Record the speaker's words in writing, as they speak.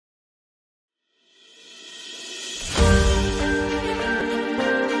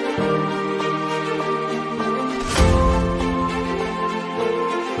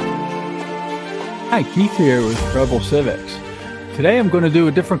Hi, Keith here with Rebel Civics. Today I'm going to do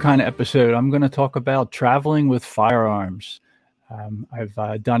a different kind of episode. I'm going to talk about traveling with firearms.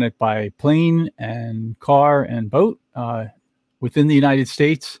 I've done it by plane and car and boat within the United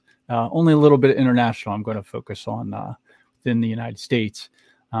States. Only a little bit international. I'm going to focus on within the United States.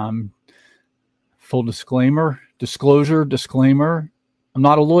 Full disclosure. I'm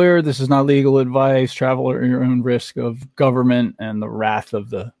not a lawyer. This is not legal advice. Travel at your own risk of government and the wrath of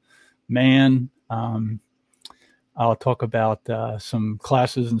the man. I'll talk about some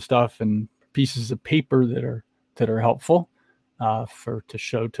classes and stuff and pieces of paper that are helpful to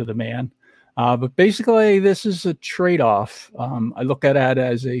show to the man. But basically, this is a trade-off. I look at it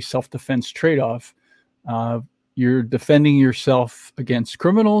as a self-defense trade-off. You're defending yourself against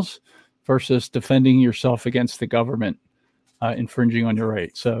criminals versus defending yourself against the government infringing on your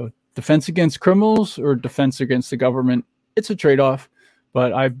rights. So defense against criminals or defense against the government, it's a trade-off.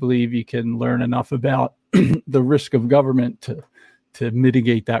 But I believe you can learn enough about the risk of government to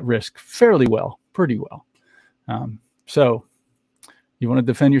mitigate that risk fairly well, pretty well. So you want to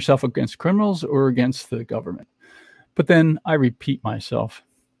defend yourself against criminals or against the government. But then I repeat myself.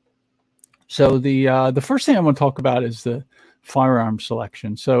 So the first thing I want to talk about is the firearm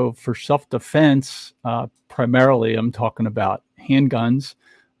selection. So for self-defense, primarily I'm talking about handguns.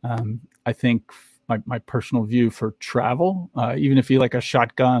 I think my personal view for travel, even if you like a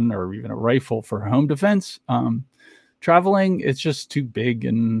shotgun or even a rifle for home defense, traveling, it's just too big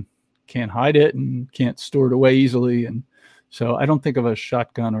and can't hide it and can't store it away easily. And so I don't think of a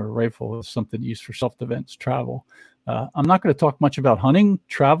shotgun or a rifle as something used for self-defense travel. I'm not going to talk much about hunting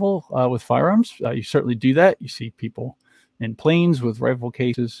travel with firearms. You certainly do that. You see people in planes with rifle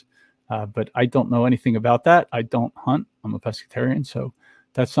cases, but I don't know anything about that. I don't hunt. I'm a pescatarian, so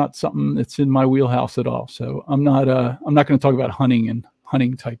that's not something that's in my wheelhouse at all. So I'm not going to talk about hunting and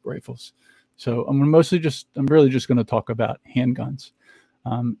hunting type rifles. So I'm really just going to talk about handguns.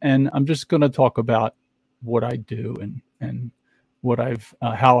 And I'm just going to talk about what I do and what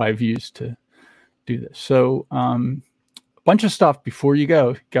how I've used to do this. So a bunch of stuff before you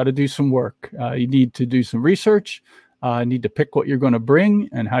go. Got to do some work. You need to do some research. Need to pick what you're going to bring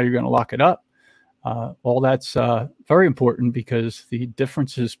and how you're going to lock it up. All that's very important because the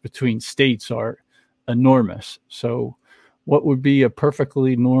differences between states are enormous. So what would be a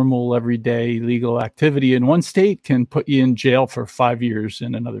perfectly normal, everyday legal activity in one state can put you in jail for 5 years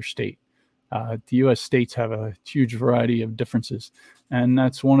in another state. The U.S. states have a huge variety of differences. And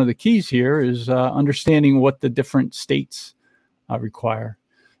that's one of the keys here is understanding what the different states require.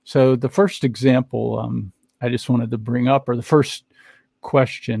 So the first example I just wanted to bring up, or the first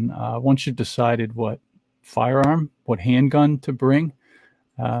question, once you've decided what handgun to bring,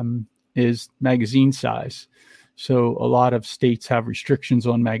 is magazine size. So a lot of states have restrictions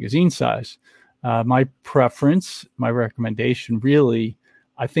on magazine size. My recommendation really,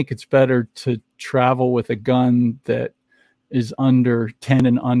 I think it's better to travel with a gun that is under 10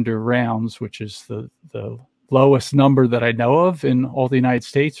 and under rounds, which is the lowest number that I know of in all the United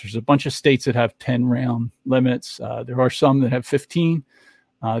States. There's a bunch of states that have 10 round limits. There are some that have 15.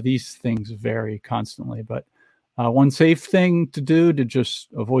 These things vary constantly, but one safe thing to do to just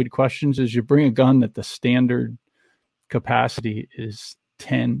avoid questions is you bring a gun that the standard capacity is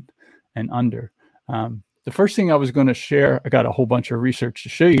 10 and under. The first thing I was going to share, I got a whole bunch of research to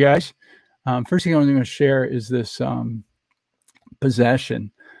show you guys. First thing I was going to share is this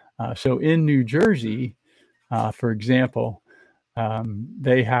possession. So in New Jersey, for example,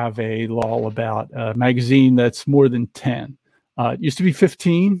 they have a law about a magazine that's more than 10. It used to be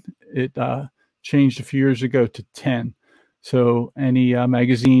 15. It changed a few years ago to 10. So any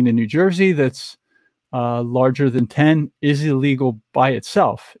magazine in New Jersey that's larger than 10 is illegal by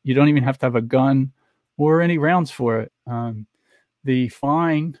itself. You don't even have to have a gun or any rounds for it. The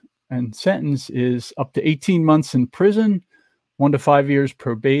fine and sentence is up to 18 months in prison, 1 to 5 years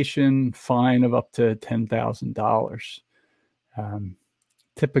probation, fine of up to $10,000.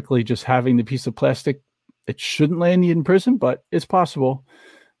 Typically, just having the piece of plastic, it shouldn't land you in prison, but it's possible.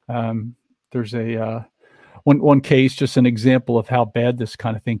 There's one case, just an example of how bad this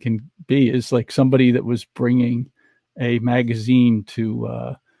kind of thing can be, is like somebody that was bringing a magazine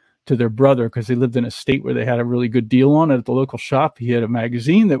to their brother because they lived in a state where they had a really good deal on it at the local shop. He had a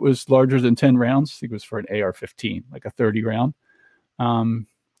magazine that was larger than 10 rounds. I think it was for an AR-15, like a 30 round.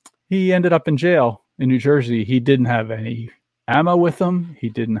 He ended up in jail in New Jersey. He didn't have any ammo with him. He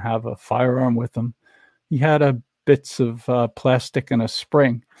didn't have a firearm with him. He had bits of plastic and a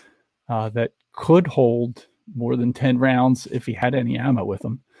spring that could hold more than 10 rounds if he had any ammo with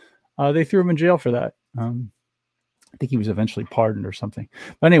him. They threw him in jail for that. I think he was eventually pardoned or something.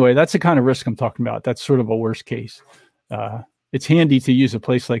 But anyway, that's the kind of risk I'm talking about. That's sort of a worst case. It's handy to use a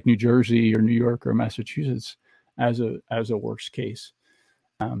place like New Jersey or New York or Massachusetts as a worst case.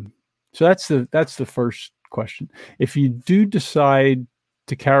 So that's the first question. If you do decide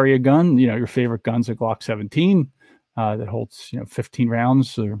to carry a gun, your favorite gun's a Glock 17 that holds 15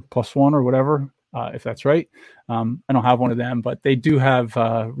 rounds or plus one or whatever, if that's right. I don't have one of them, but they do have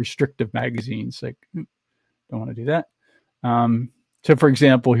restrictive magazines. Like, don't want to do that. So for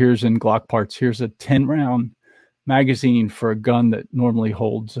example, here's in Glock parts, here's a 10 round magazine for a gun that normally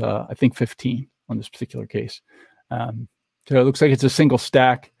holds, I think 15 on this particular case. So it looks like it's a single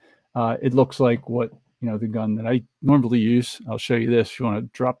stack. It looks like what, the gun that I normally use. I'll show you this. If you want to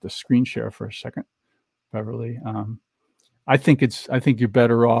drop the screen share for a second, Beverly. I think you're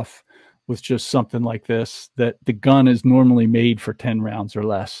better off with just something like this, that the gun is normally made for 10 rounds or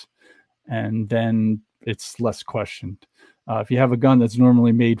less. And then it's less questioned. If you have a gun that's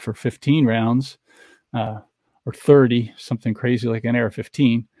normally made for 15 rounds or 30, something crazy like an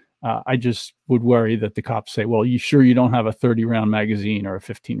AR-15, I just would worry that the cops say, well, you sure you don't have a 30-round magazine or a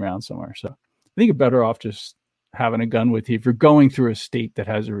 15 round somewhere? So I think you're better off just having a gun with you if you're going through a state that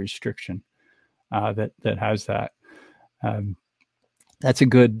has a restriction that has that. That's a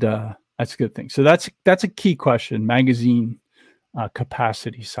good thing. So that's a key question. Magazine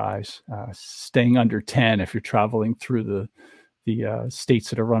capacity size, staying under 10 if you're traveling through the states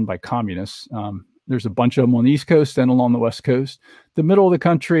that are run by communists. There's a bunch of them on the East Coast and along the West Coast. The middle of the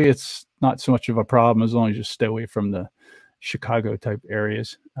country, it's not so much of a problem as long as you stay away from the Chicago type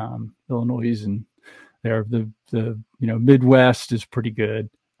areas. Illinois and there, the Midwest is pretty good.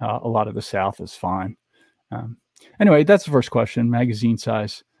 A lot of the South is fine. Anyway, that's the first question: magazine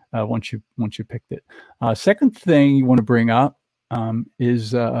size. Once you picked it, second thing you want to bring up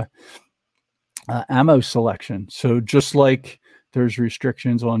is ammo selection. So just like there's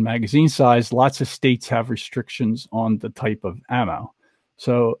restrictions on magazine size, lots of states have restrictions on the type of ammo.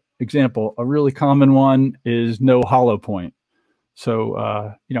 So example, a really common one is no hollow point. So,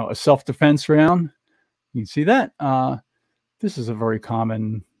 a self-defense round, you can see that. This is a very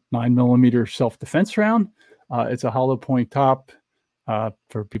common 9mm self-defense round. It's a hollow point top.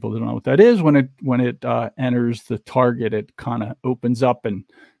 For people that don't know what that is, when it enters the target, it kind of opens up and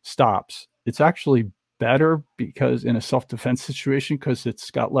stops. It's actually better because in a self-defense situation, because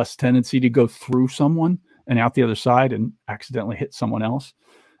it's got less tendency to go through someone and out the other side and accidentally hit someone else.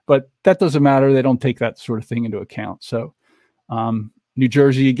 But that doesn't matter. They don't take that sort of thing into account. So New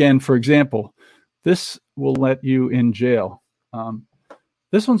Jersey, again, for example, this will let you in jail.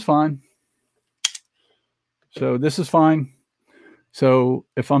 This one's fine. So this is fine. So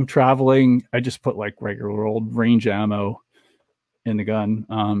if I'm traveling, I just put like regular old range ammo in the gun,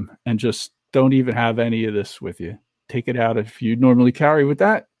 and just don't even have any of this with you. Take it out. If you normally carry with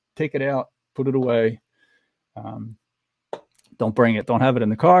that, take it out, put it away. Don't bring it. Don't have it in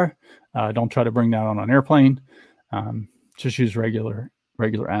the car. Don't try to bring that on an airplane. Just use regular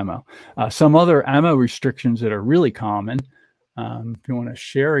ammo. Some other ammo restrictions that are really common. If you want to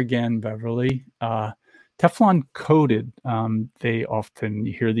share again, Beverly, Teflon coated. They often,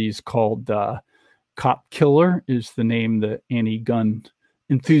 you hear these called cop killer is the name that anti-gun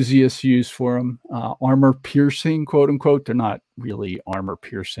enthusiasts use for them. Armor piercing, quote unquote. They're not really armor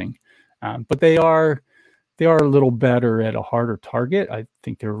piercing, but they are a little better at a harder target. I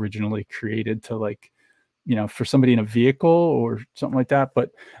think they're originally created to for somebody in a vehicle or something like that.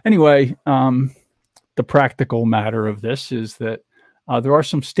 But anyway, the practical matter of this is that there are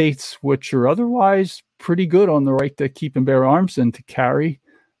some states which are otherwise pretty good on the right to keep and bear arms and to carry,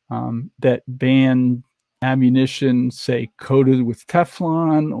 that ban ammunition, say, coated with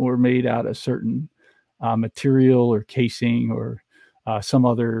Teflon or made out of certain material or casing or some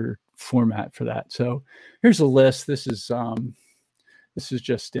other format for that. So here's a list. This is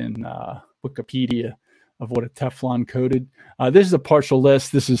just in Wikipedia of what a Teflon coated. This is a partial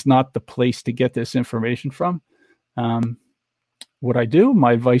list. This is not the place to get this information from. What I do,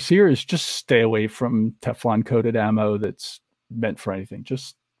 my advice here is just stay away from Teflon coated ammo that's meant for anything.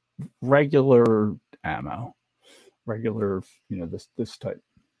 Just regular ammo, regular, this type,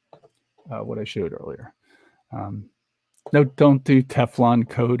 what I showed earlier. No, don't do Teflon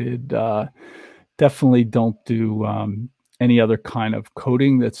coated. Definitely don't do any other kind of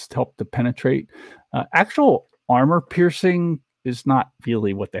coating that's helped to penetrate. Actual armor piercing is not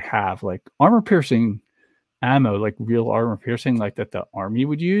really what they have. Like armor piercing ammo, like real armor piercing, like that the army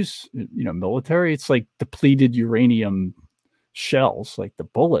would use, military, it's like depleted uranium shells. Like the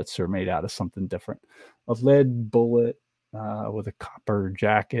bullets are made out of something different. A lead bullet with a copper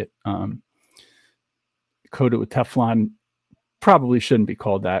jacket. coated with Teflon. Probably shouldn't be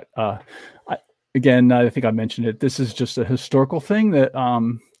called that. Again, I think I mentioned it. This is just a historical thing that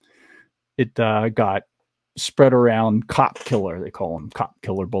it got spread around cop killer. They call them cop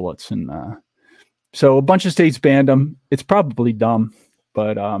killer bullets. And so a bunch of states banned them. It's probably dumb,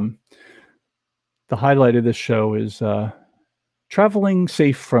 but the highlight of this show is traveling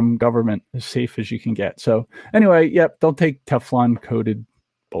safe from government, as safe as you can get. So anyway, yep, don't take Teflon coated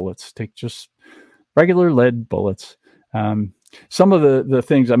bullets. Take just regular lead bullets. Some of the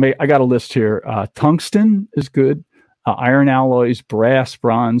things I got a list here. Tungsten is good. Iron alloys, brass,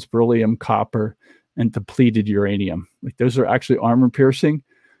 bronze, beryllium, copper, and depleted uranium. Like those are actually armor piercing.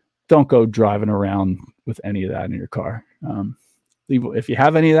 Don't go driving around with any of that in your car. If you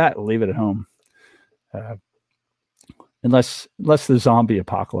have any of that, leave it at home. Unless the zombie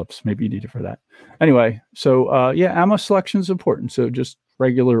apocalypse, maybe you need it for that. Anyway, so yeah, ammo selection is important. So just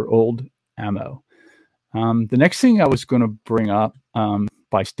regular old ammo. The next thing I was going to bring up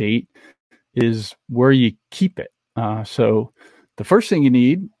by state is where you keep it. So the first thing you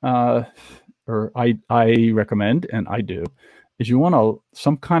need, or I recommend, and I do, is you want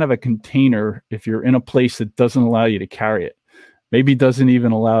some kind of a container if you're in a place that doesn't allow you to carry it. Maybe doesn't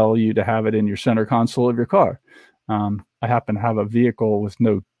even allow you to have it in your center console of your car. I happen to have a vehicle with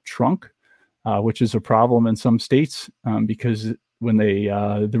no trunk, which is a problem in some states because when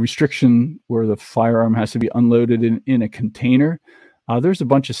the restriction where the firearm has to be unloaded in a container, there's a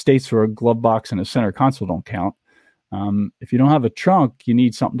bunch of states where a glove box and a center console don't count. If you don't have a trunk, you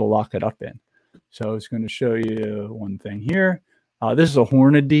need something to lock it up in. So I was going to show you one thing here. This is a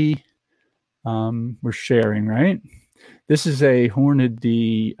Hornady. We're sharing, right? This is a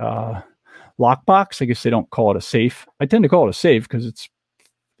Hornady lockbox. I guess they don't call it a safe. I tend to call it a safe because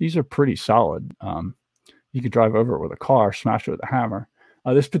these are pretty solid. You could drive over it with a car, smash it with a hammer.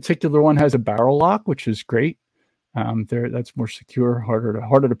 This particular one has a barrel lock, which is great. That's more secure,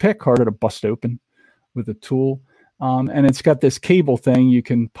 harder to pick, harder to bust open with a tool. And it's got this cable thing you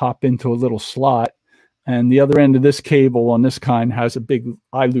can pop into a little slot. And the other end of this cable on this kind has a big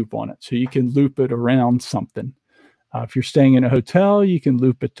eye loop on it. So you can loop it around something. If you're staying in a hotel, you can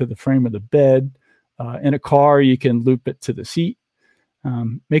loop it to the frame of the bed. In a car, you can loop it to the seat.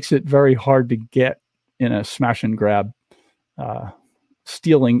 Makes it very hard to get in a smash and grab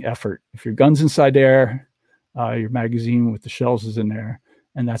stealing effort. If your gun's inside there, your magazine with the shells is in there,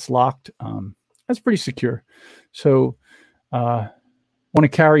 and that's locked, that's pretty secure. So want to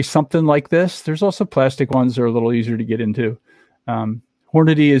carry something like this. There's also plastic ones that are a little easier to get into.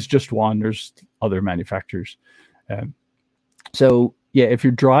 Hornady is just one. There's other manufacturers. So yeah, if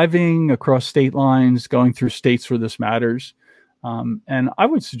you're driving across state lines, going through states where this matters, and I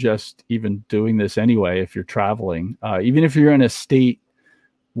would suggest even doing this anyway if you're traveling, even if you're in a state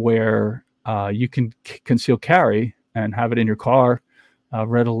where you can conceal carry and have it in your car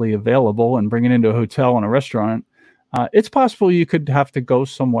readily available and bring it into a hotel and a restaurant, it's possible you could have to go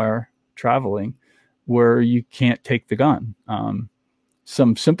somewhere traveling where you can't take the gun.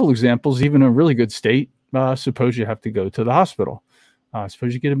 Some simple examples, even in a really good state, suppose you have to go to the hospital.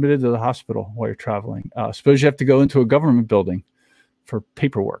 Suppose you get admitted to the hospital while you're traveling. Suppose you have to go into a government building for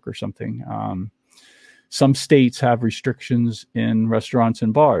paperwork or something. Some states have restrictions in restaurants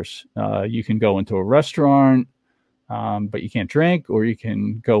and bars. You can go into a restaurant, but you can't drink, or you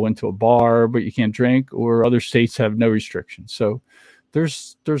can go into a bar, but you can't drink, or other states have no restrictions. So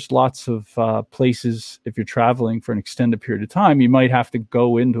there's lots of places, if you're traveling for an extended period of time, you might have to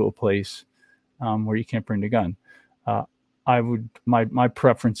go into a place where you can't bring the gun. My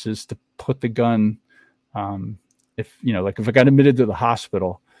preference is to put the gun, if I got admitted to the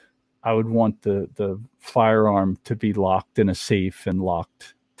hospital, I would want the firearm to be locked in a safe and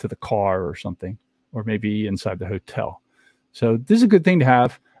locked to the car or something, or maybe inside the hotel. So this is a good thing to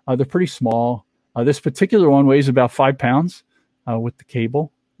have. They're pretty small. This particular one weighs about 5 pounds with the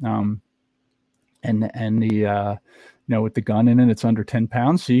cable, and the with the gun in it, it's under 10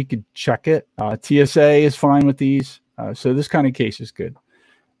 pounds. So you could check it. TSA is fine with these. So this kind of case is good.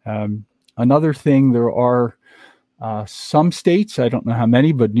 Another thing, there are some states, I don't know how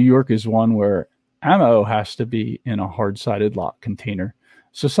many, but New York is one where ammo has to be in a hard-sided lock container.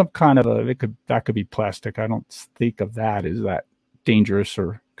 So some kind of that could be plastic. I don't think of that as that dangerous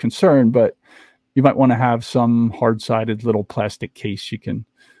or concern, but you might want to have some hard-sided little plastic case you can,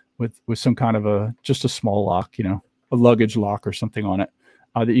 with some kind of just a small lock, a luggage lock or something on it,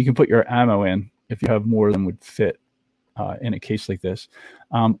 that you can put your ammo in if you have more than would fit in a case like this.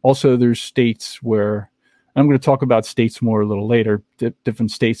 Also, there's states where, I'm going to talk about states more a little later,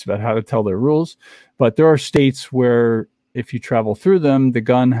 different states about how to tell their rules, but there are states where if you travel through them, the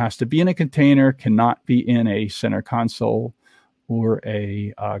gun has to be in a container, cannot be in a center console or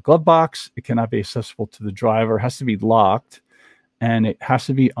a glove box. It cannot be accessible to the driver. It has to be locked, and it has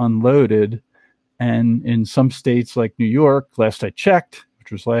to be unloaded. And in some states like New York, last I checked,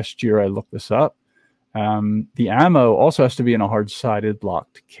 which was last year, I looked this up, the ammo also has to be in a hard-sided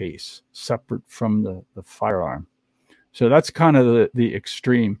locked case, separate from the firearm. So that's kind of the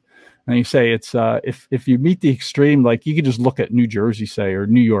extreme. And you say it's if you meet the extreme, like you could just look at New Jersey, say, or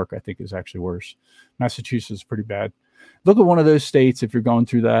New York, I think is actually worse. Massachusetts is pretty bad. Look at one of those states if you're going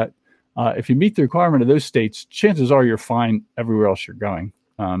through that. If you meet the requirement of those states, chances are you're fine everywhere else you're going.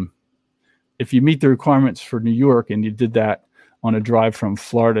 If you meet the requirements for New York and you did that on a drive from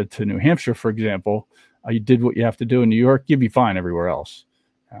Florida to New Hampshire, for example, you did what you have to do in New York, you'd be fine everywhere else.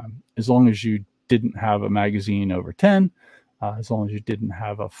 As long as you didn't have a magazine over 10, as long as you didn't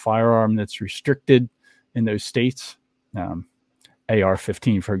have a firearm that's restricted in those states.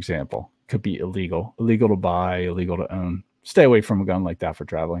 AR-15, for example, could be illegal to buy, illegal to own. Stay away from a gun like that for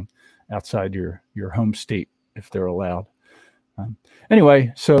traveling outside your home state if they're allowed.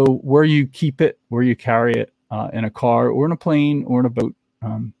 Anyway, so where you keep it, where you carry it, in a car or in a plane or in a boat,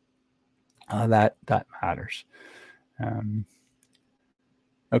 that matters.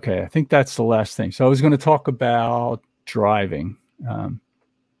 Okay, I think that's the last thing. So I was going to talk about driving.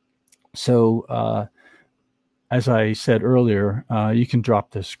 As I said earlier, you can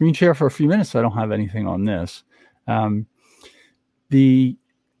drop the screen share for a few minutes. I don't have anything on this. The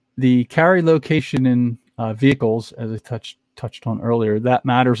carry location in vehicles, as I touched on earlier, that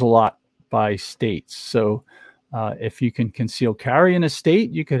matters a lot by states. So if you can conceal carry in a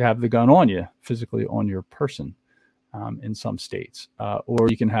state, you could have the gun on you, physically on your person. In some states, or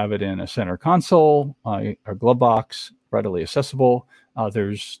you can have it in a center console, a glove box, readily accessible.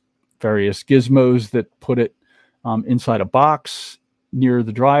 There's various gizmos that put it inside a box near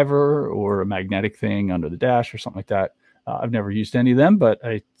the driver, or a magnetic thing under the dash or something like that. I've never used any of them, but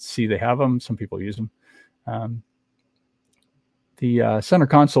I see they have them. Some people use them. The center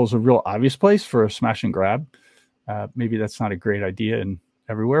console is a real obvious place for a smash and grab. Maybe that's not a great idea in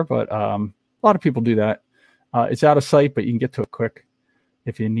everywhere, but a lot of people do that. It's out of sight, but you can get to it quick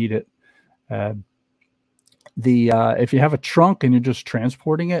if you need it. If you have a trunk and you're just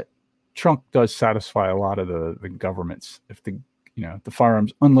transporting it, trunk does satisfy a lot of the governments. If the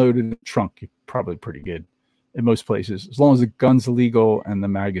firearm's unloaded in the trunk, you're probably pretty good in most places, as long as the gun's legal and the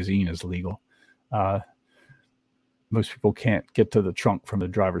magazine is legal. Most people can't get to the trunk from the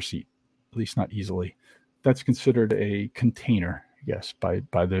driver's seat, at least not easily. That's considered a container, I guess,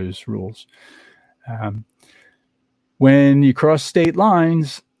 by those rules. When you cross state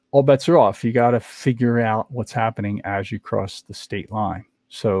lines, all bets are off. You got to figure out what's happening as you cross the state line.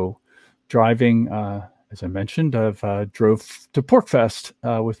 So driving, as I mentioned, I've drove to Porkfest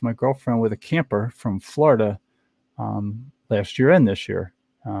with my girlfriend with a camper from Florida last year and this year.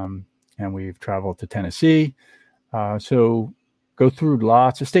 And we've traveled to Tennessee. So go through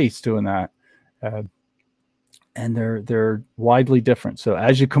lots of states doing that. And they're widely different. So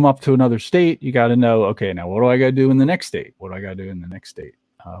as you come up to another state, you got to know, okay, now what do I got to do in the next state? What do I got to do in the next state?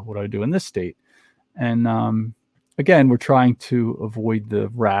 What do I do in this state? And again, we're trying to avoid the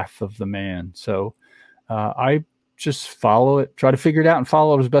wrath of the man. So I just follow it, try to figure it out and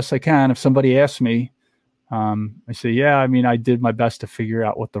follow it as best I can. If somebody asks me, I say, yeah, I mean, I did my best to figure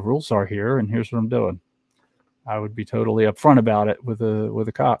out what the rules are here, and here's what I'm doing. I would be totally upfront about it with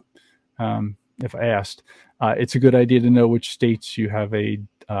a cop if I asked. It's a good idea to know which states you have a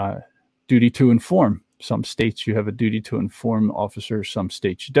duty to inform. Some states you have a duty to inform officers. Some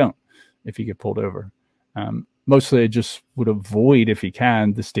states you don't if you get pulled over. Mostly I just would avoid, if you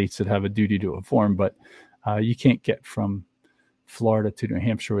can, the states that have a duty to inform. But you can't get from Florida to New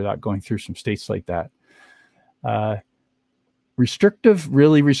Hampshire without going through some states like that.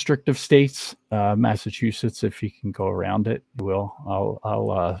 Really restrictive states, Massachusetts, if you can go around it, you will.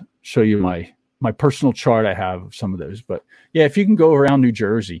 I'll show you my personal chart. I have some of those, but yeah, if you can go around New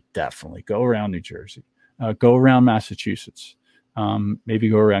Jersey, definitely go around New Jersey, go around Massachusetts, maybe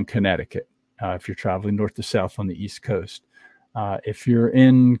go around Connecticut. If you're traveling north to south on the East Coast, if you're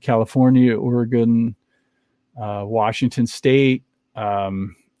in California, Oregon, Washington State,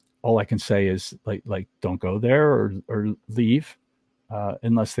 all I can say is like don't go there or leave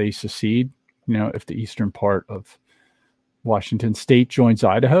unless they secede. If the eastern part of Washington State joins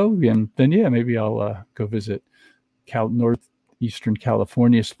Idaho, and then yeah, maybe I'll go visit northeastern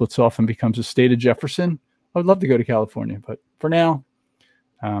California, splits off and becomes a state of Jefferson. I would love to go to California, but for now,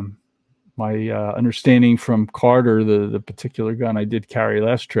 my understanding from Carter, the particular gun I did carry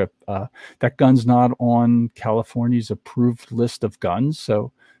last trip, that gun's not on California's approved list of guns,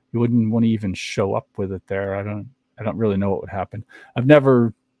 so you wouldn't want to even show up with it there. I don't really know what would happen. I've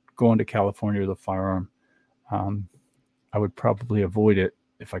never gone to California with a firearm. I would probably avoid it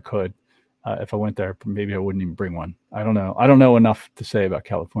if I could. If I went there, maybe I wouldn't even bring one. I don't know. I don't know enough to say about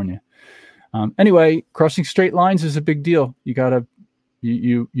California. Anyway, crossing state lines is a big deal.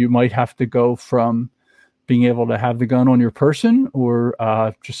 You might have to go from being able to have the gun on your person or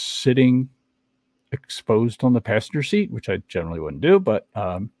just sitting exposed on the passenger seat, which I generally wouldn't do, but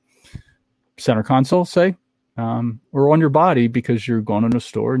center console, say, or on your body because you're going in a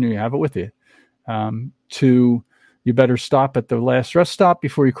store and you have it with you. You better stop at the last rest stop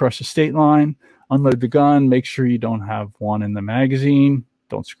before you cross the state line, unload the gun, make sure you don't have one in the magazine.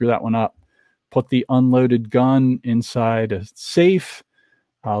 Don't screw that one up. Put the unloaded gun inside a safe,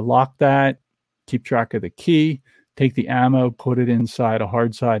 lock that, keep track of the key, take the ammo, put it inside a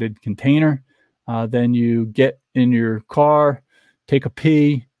hard-sided container. Then you get in your car, take a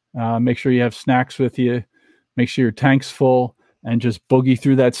pee, make sure you have snacks with you, make sure your tank's full, and just boogie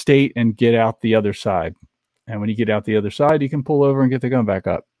through that state and get out the other side. And when you get out the other side, you can pull over and get the gun back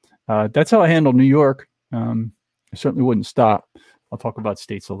up. That's how I handle New York. I certainly wouldn't stop. I'll talk about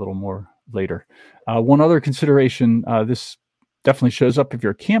states a little more later. One other consideration, this definitely shows up if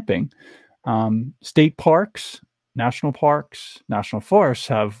you're camping. State parks, national forests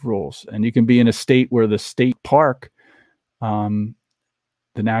have rules. And you can be in a state where the state park, the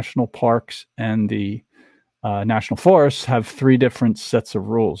national parks and the national forests have three different sets of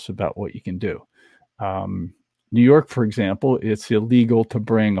rules about what you can do. New York, for example, it's illegal to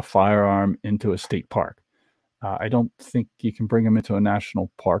bring a firearm into a state park. I don't think you can bring them into a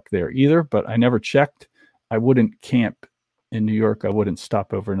national park there either, but I never checked. I wouldn't camp in New York. I wouldn't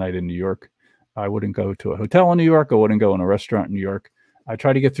stop overnight in New York. I wouldn't go to a hotel in New York. I wouldn't go in a restaurant in New York. I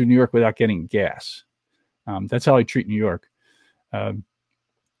try to get through New York without getting gas. That's how I treat New York.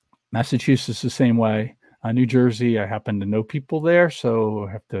 Massachusetts the same way. New Jersey, I happen to know people there, so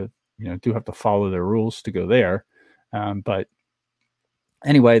I have to, do have to follow their rules to go there. But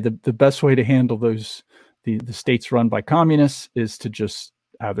anyway, the best way to handle those the states run by communists is to just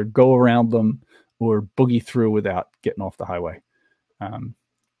either go around them or boogie through without getting off the highway.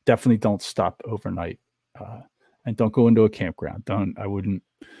 Definitely don't stop overnight, and don't go into a campground. I wouldn't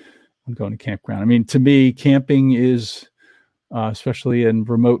go into a campground. I mean, to me, camping is, especially in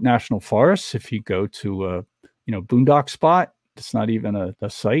remote national forests, if you go to a boondock spot, it's not even a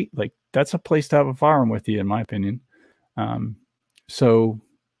site, like that's a place to have a firearm with you, in my opinion. So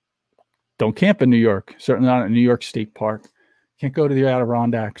don't camp in New York, certainly not in New York State Park. Can't go to the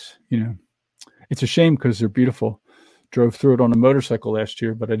Adirondacks. It's a shame because they're beautiful. Drove through it on a motorcycle last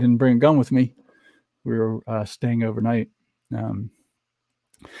year, but I didn't bring a gun with me. We were staying overnight.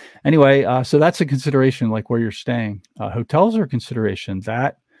 Anyway, so that's a consideration, like where you're staying. Hotels are a consideration.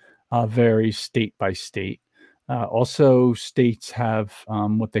 That varies state by state. Also, states have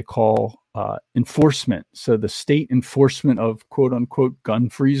what they call enforcement. So the state enforcement of quote unquote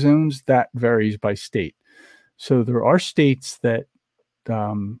gun-free zones, that varies by state. So there are states that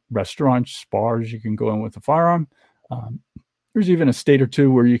restaurants, bars, you can go in with a firearm. There's even a state or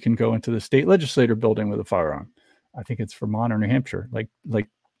two where you can go into the state legislature building with a firearm. I think it's Vermont or New Hampshire. Like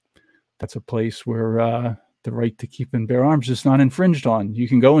that's a place where the right to keep and bear arms is not infringed on. You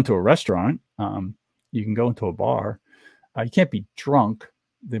can go into a restaurant. You can go into a bar. You can't be drunk.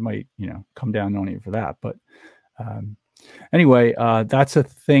 They might, come down on you for that. But anyway, that's a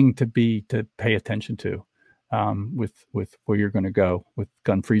thing to pay attention to with where you're going to go with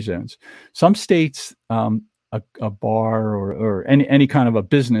gun-free zones. Some states, a bar or any kind of a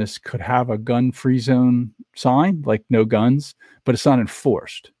business could have a gun-free zone sign, like no guns, but it's not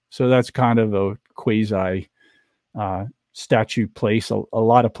enforced. So that's kind of a quasi statute place. A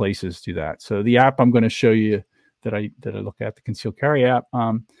lot of places do that. So the app I'm going to show you that I look at, the concealed carry app,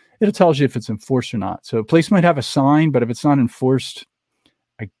 it tells you if it's enforced or not. So a place might have a sign, but if it's not enforced,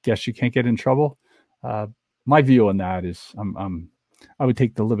 I guess you can't get in trouble. My view on that is I would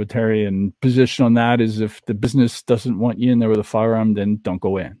take the libertarian position on that, is if the business doesn't want you in there with a firearm, then don't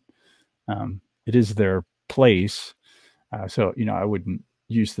go in. It is their place. So, I wouldn't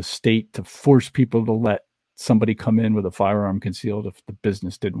use the state to force people to let somebody come in with a firearm concealed if the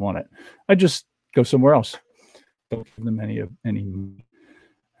business didn't want it. I'd just go somewhere else. Don't give them any.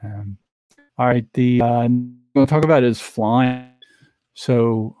 All right. I'm going to talk about is flying.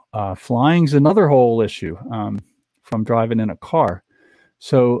 So flying's another whole issue from driving in a car.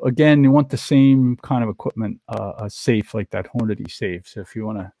 So again, you want the same kind of equipment, a safe like that Hornady safe. So if you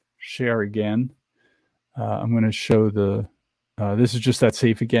want to share again. I'm going to show this is just that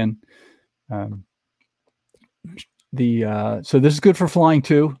safe again. So this is good for flying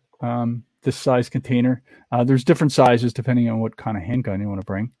too. This size container. There's different sizes depending on what kind of handgun you want to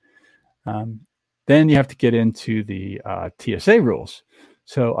bring. Then you have to get into the TSA rules.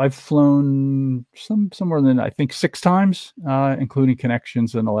 So I've flown somewhere than I think 6 times, including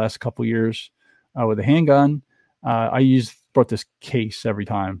connections in the last couple years with a handgun. I brought this case every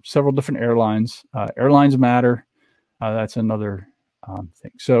time. Several different airlines. Airlines matter. That's another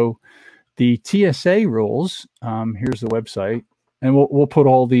thing. So the TSA rules. Here's the website, and we'll put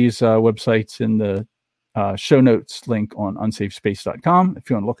all these websites in the show notes link on unsafespace.com if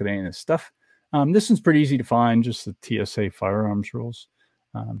you want to look at any of this stuff. This one's pretty easy to find, just the TSA firearms rules.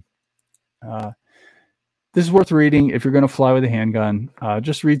 This is worth reading if you're going to fly with a handgun.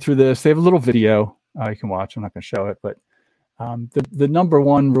 Just read through this. They have a little video you can watch. I'm not going to show it, but the number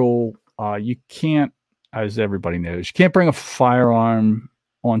one rule, you can't, as everybody knows, you can't bring a firearm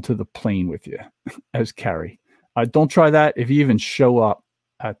onto the plane with you as carry. Don't try that. If you even show up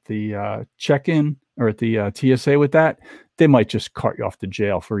at the check-in or at the TSA with that, they might just cart you off to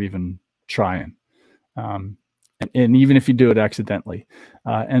jail for even trying. And even if you do it accidentally.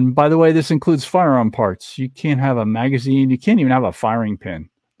 And by the way, this includes firearm parts. You can't have a magazine. You can't even have a firing pin.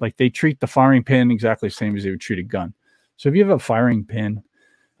 Like, they treat the firing pin exactly the same as they would treat a gun. So if you have a firing pin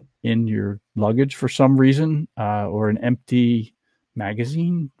in your luggage for some reason, or an empty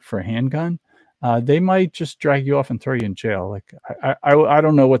magazine for a handgun, they might just drag you off and throw you in jail. Like, I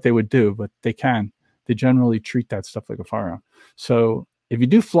don't know what they would do, but they can. They generally treat that stuff like a firearm. So if you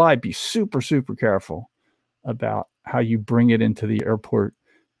do fly, be super, super careful about how you bring it into the airport,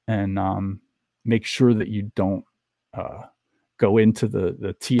 and make sure that you don't go into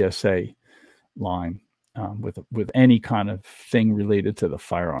the TSA line with any kind of thing related to the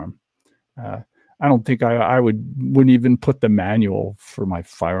firearm. I don't think I wouldn't even put the manual for my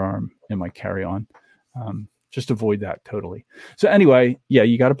firearm in my carry-on. Just avoid that totally. So anyway, yeah,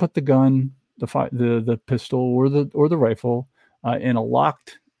 you got to put the gun, the pistol or the rifle in a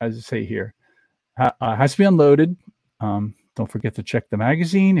locked, as I say here, has to be unloaded. Don't forget to check the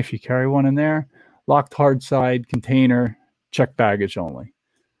magazine if you carry one in there. Locked hard side container, check baggage only.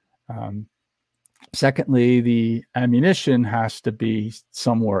 Secondly, the ammunition has to be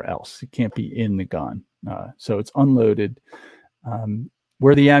somewhere else. It can't be in the gun. So it's unloaded.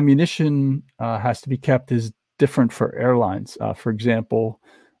 Where the ammunition has to be kept is different for airlines. For example,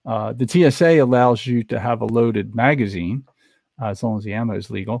 the TSA allows you to have a loaded magazine as long as the ammo is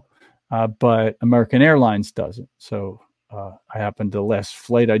legal, but American Airlines doesn't. So I happened to, the last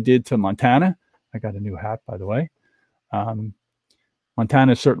flight I did to Montana, I got a new hat, by the way.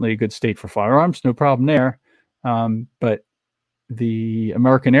 Montana is certainly a good state for firearms, no problem there. But the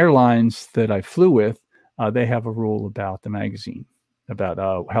American Airlines that I flew with, they have a rule about the magazine, about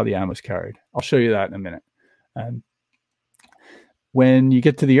how the ammo is carried. I'll show you that in a minute. And when you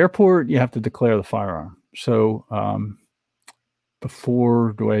get to the airport, you have to declare the firearm. So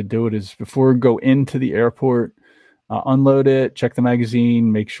before I go into the airport, unload it, check the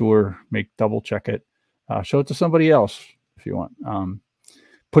magazine, double check it, show it to somebody else if you want.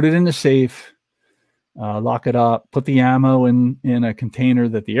 Put it in the safe, lock it up, put the ammo in a container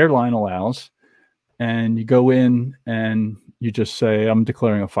that the airline allows, and you go in and you just say, I'm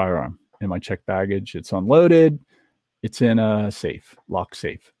declaring a firearm in my checked baggage. It's unloaded. It's in a safe, locked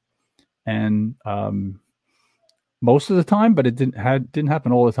safe. And most of the time, but it didn't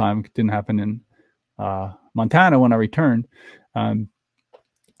happen all the time. It didn't happen in Montana when I returned.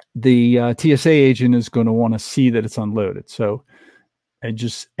 The TSA agent is going to want to see that it's unloaded. So I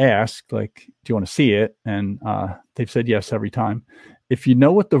just asked, like, do you want to see it? And they've said yes every time. If you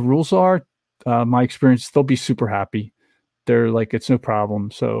know what the rules are, my experience, they'll be super happy. They're like, it's no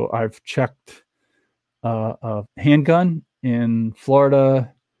problem. So I've checked a handgun in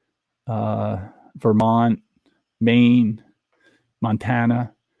Florida, Vermont, Maine,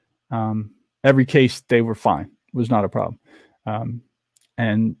 Montana. Every case, they were fine. It was not a problem.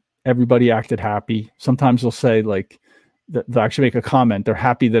 And everybody acted happy. Sometimes they'll say, like, they'll actually make a comment. They're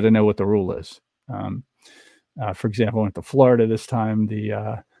happy that I know what the rule is. For example, I went to Florida this time.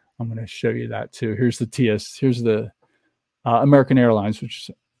 I'm going to show you that too. Here's the American Airlines, which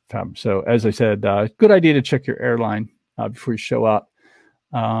is, so as I said, good idea to check your airline before you show up.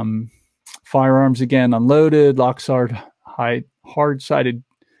 Firearms, again, unloaded, locked hard-sided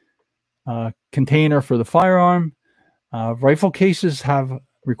container for the firearm. Rifle cases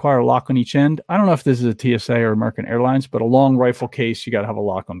require a lock on each end. I don't know if this is a TSA or American Airlines, but a long rifle case, you got to have a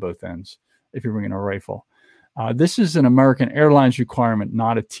lock on both ends if you're bringing a rifle. This is an American Airlines requirement,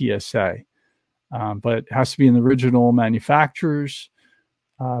 not a TSA, but it has to be in the original manufacturer's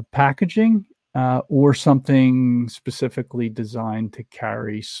packaging or something specifically designed to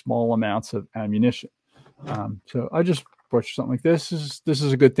carry small amounts of ammunition. So I just brought you something like this. This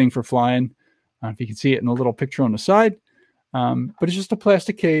is a good thing for flying. If you can see it in the little picture on the side, but it's just a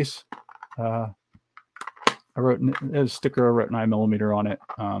plastic case. I wrote a sticker. I wrote 9mm on it.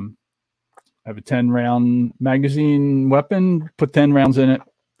 I have a 10-round magazine weapon. Put 10 rounds in it.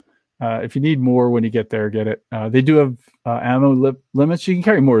 If you need more when you get there, get it. They do have ammo limits. You can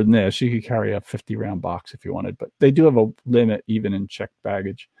carry more than this. You could carry a 50-round box if you wanted, but they do have a limit even in checked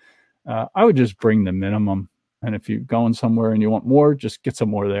baggage. I would just bring the minimum. And if you're going somewhere and you want more, just get some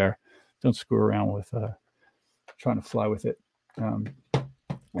more there. Don't screw around with trying to fly with it.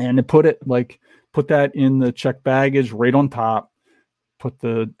 And to put that in the checked baggage right on top. Put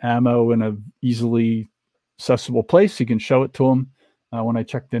the ammo in a easily accessible place. You can show it to them. When I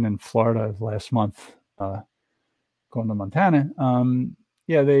checked in Florida last month, going to Montana,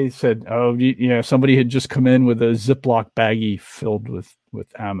 they said, somebody had just come in with a Ziploc baggie filled with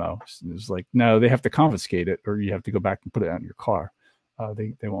ammo. It was like, no, they have to confiscate it, or you have to go back and put it out in your car.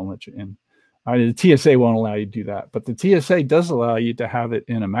 They won't let you in. The TSA won't allow you to do that, but the TSA does allow you to have it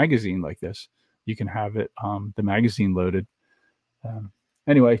in a magazine like this. You can have it, the magazine loaded.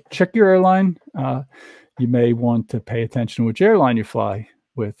 Anyway, check your airline. You may want to pay attention to which airline you fly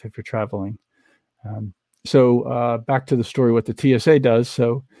with if you're traveling. So back to the story, what the TSA does.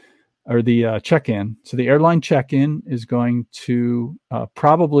 Or the check-in. So the airline check-in is going to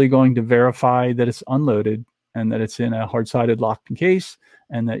probably going to verify that it's unloaded and that it's in a hard-sided locked case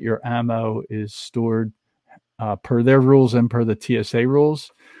and that your ammo is stored per their rules and per the TSA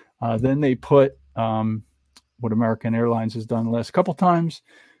rules. Then they put what American Airlines has done the last couple times.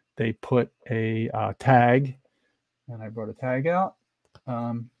 They put a tag, and I brought a tag out.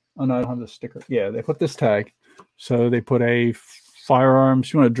 Oh no, I don't have the sticker. Yeah, they put this tag. So they put a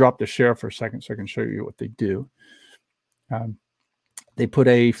Firearms. You want to drop the share for a second so I can show you what they do. They put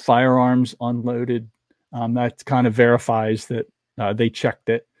a Firearms unloaded. That kind of verifies that they checked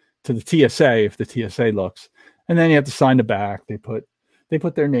it to the TSA if the TSA looks. And then you have to sign the back. They put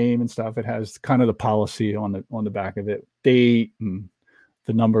their name and stuff. It has kind of the policy on the back of it, date and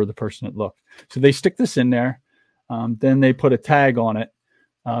the number of the person that looked. So they stick this in there. Then they put a tag on it.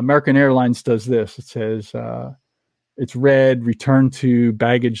 American Airlines does this. It says it's red, return to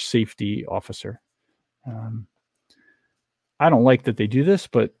baggage safety officer. I don't like that they do this,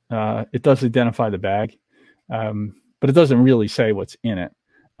 but it does identify the bag. But it doesn't really say what's in it.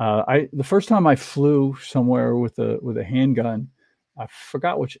 The first time I flew somewhere with a handgun, I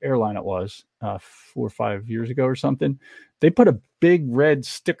forgot which airline it was, 4 or 5 years ago or something. They put a big red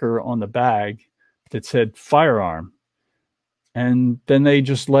sticker on the bag that said firearm. And then they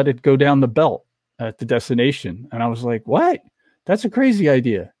just let it go down the belt at the destination. And I was like, what? That's a crazy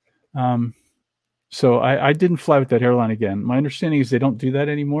idea. So I didn't fly with that airline again. My understanding is they don't do that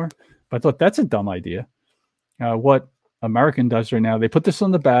anymore. But I thought that's a dumb idea. What American does right now, they put this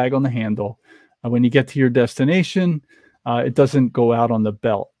on the bag, on the handle. When you get to your destination, it doesn't go out on the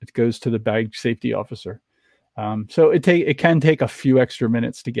belt. It goes to the baggage safety officer. So it can take a few extra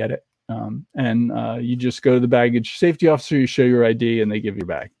minutes to get it. And you just go to the baggage safety officer, you show your ID, and they give you your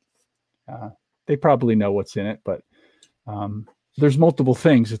bag. They probably know what's in it, but there's multiple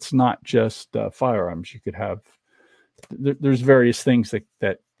things. It's not just firearms. You could have, there's various things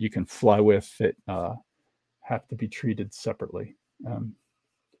that you can fly with that have to be treated separately.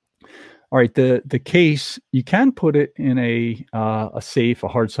 All right, the case, you can put it in a safe, a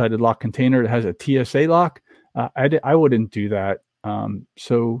hard-sided lock container that has a TSA lock. I wouldn't do that.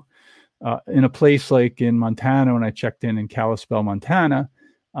 In a place like in Montana, when I checked in Kalispell, Montana,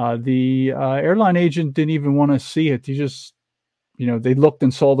 the airline agent didn't even want to see it. He just, they looked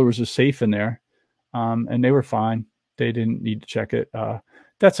and saw there was a safe in there, and they were fine. They didn't need to check it.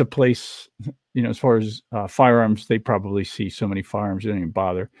 That's a place, as far as firearms, they probably see so many firearms, they don't even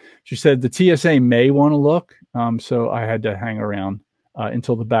bother. She said the TSA may want to look, so I had to hang around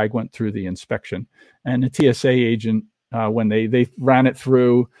until the bag went through the inspection. And the TSA agent, when they ran it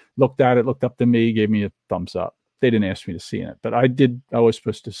through, looked at it, looked up to me, gave me a thumbs up. They didn't ask me to see it, but I was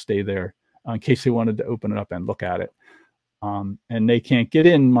supposed to stay there in case they wanted to open it up and look at it. And they can't get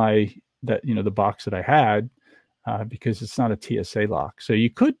in the box that I had because it's not a TSA lock. So you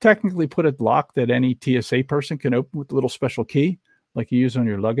could technically put a lock that any TSA person can open with a little special key like you use on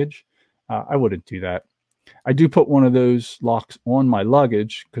your luggage. I wouldn't do that. I do put one of those locks on my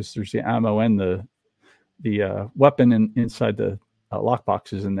luggage because there's the ammo and the weapon inside the lock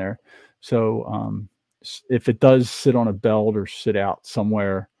boxes in there. So if it does sit on a belt or sit out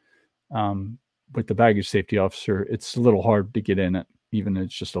somewhere with the baggage safety officer, it's a little hard to get in it, even if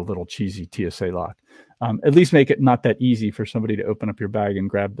it's just a little cheesy TSA lock. At least make it not that easy for somebody to open up your bag and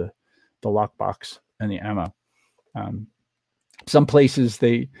grab the lockbox and the ammo. Some places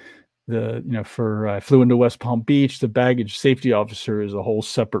I flew into West Palm Beach, the baggage safety officer is a whole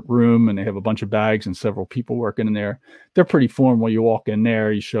separate room, and they have a bunch of bags and several people working in there. They're pretty formal. You walk in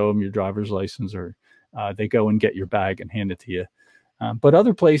there, you show them your driver's license, or they go and get your bag and hand it to you. But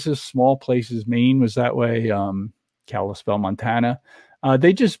other places, small places, Maine was that way, Kalispell, Montana,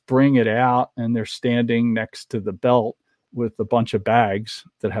 they just bring it out and they're standing next to the belt with a bunch of bags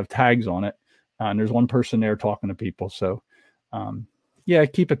that have tags on it. And there's one person there talking to people. So,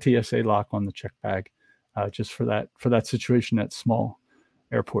 keep a TSA lock on the check bag, just for that situation at small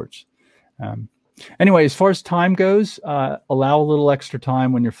airports. Anyway, as far as time goes, allow a little extra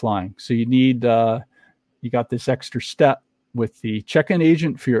time when you're flying. So you need, you got this extra step with the check-in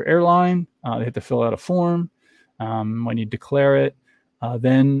agent for your airline. They have to fill out a form when you declare it.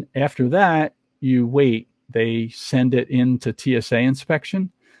 Then after that, you wait. They send it into TSA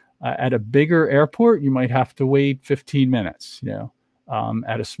inspection. At a bigger airport, you might have to wait 15 minutes.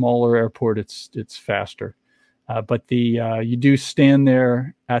 At a smaller airport, it's faster. But you do stand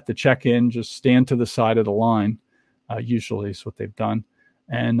there at the check-in. Just stand to the side of the line. Usually is what they've done,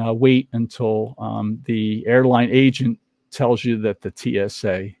 and wait until the airline agent tells you that the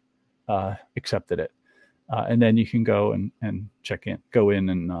TSA accepted it, and then you can go and check in, go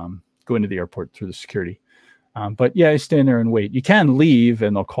into the airport through the security. But stand there and wait. You can leave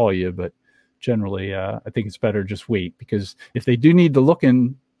and they'll call you, but generally, I think it's better just wait, because if they do need to look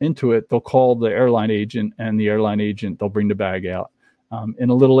into it, they'll call the airline agent, and the airline agent, they'll bring the bag out. In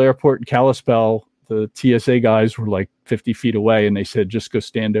a little airport in Kalispell, the TSA guys were like 50 feet away, and they said, just go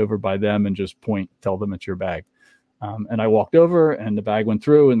stand over by them and just point, tell them it's your bag. And I walked over and the bag went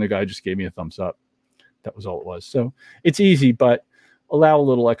through and the guy just gave me a thumbs up. That was all it was. So it's easy, but allow a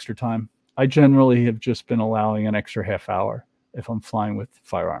little extra time. I generally have just been allowing an extra half hour if I'm flying with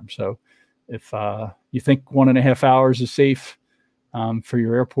Firearms. So if you think 1.5 hours is safe for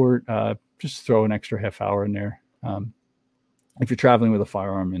your airport, just throw an extra half hour in there if you're traveling with a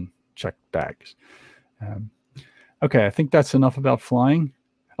firearm and check bags. Okay, I think that's enough about flying.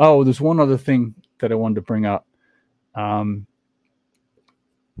 Oh, there's one other thing that I wanted to bring up.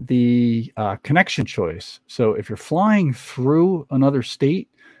 The connection choice. So if you're flying through another state,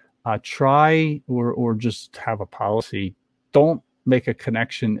 try or just have a policy. Don't make a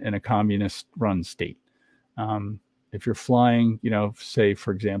connection in a communist run state. If you're flying, say,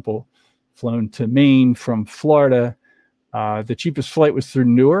 for example, flown to Maine from Florida, the cheapest flight was through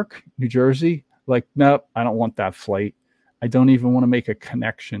Newark, New Jersey. Like, nope, I don't want that flight. I don't even want to make a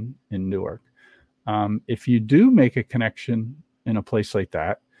connection in Newark. If you do make a connection in a place like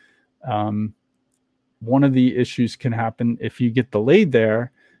that, one of the issues can happen if you get delayed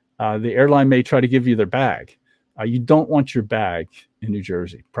there. The airline may try to give you their bag. You don't want your bag in New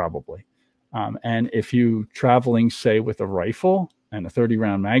Jersey, probably. And if you traveling, say, with a rifle and a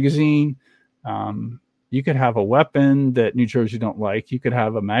 30-round magazine, you could have a weapon that New Jersey don't like. You could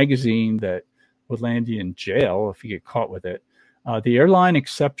have a magazine that would land you in jail if you get caught with it. The airline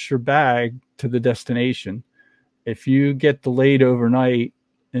accepts your bag to the destination. If you get delayed overnight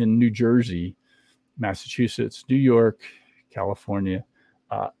in New Jersey, Massachusetts, New York, California,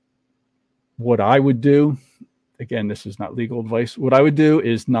 what I would do, again, this is not legal advice. What I would do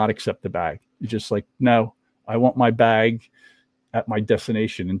is not accept the bag. You're just like, no, I want my bag at my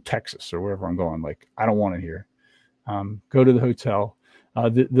destination in Texas or wherever I'm going. Like, I don't want it here. Go to the hotel.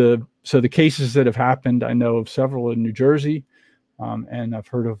 So the cases that have happened, I know of several in New Jersey, and I've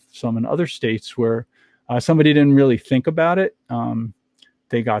heard of some in other states where somebody didn't really think about it.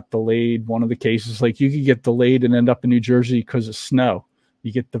 They got delayed. One of the cases, like, you could get delayed and end up in New Jersey because of snow.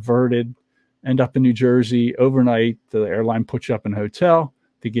 You get diverted, end up in New Jersey overnight. The airline puts you up in a hotel.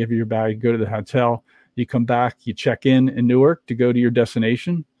 They give you your bag, go to the hotel. You come back, you check in Newark to go to your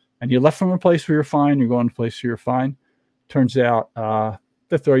destination, and you left from a place where you're fine. You're going to a place where you're fine. Turns out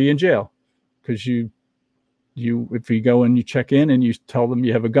they throw you in jail because if you go and you check in and you tell them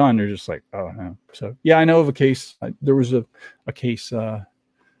you have a gun, they're just like, oh no. So yeah, I know of a case. There was a case that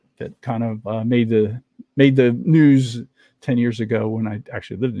kind of made the news 10 years ago when I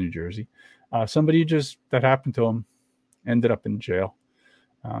actually lived in New Jersey. Somebody that happened to them ended up in jail.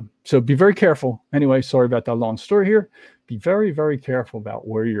 So be very careful. Anyway, sorry about that long story here. Be very, very careful about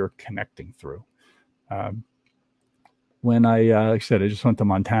where you're connecting through. When like I said, I just went to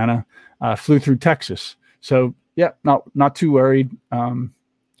Montana, flew through Texas. So yeah, not too worried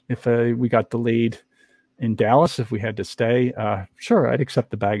if we got delayed in Dallas, if we had to stay, sure, I'd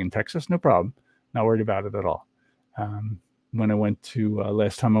accept the bag in Texas, no problem. Not worried about it at all. When I went to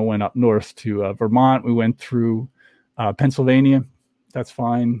last time I went up north to Vermont, we went through Pennsylvania. That's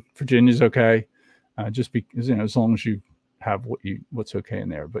fine. Virginia's okay. Just because, as long as you have what's okay in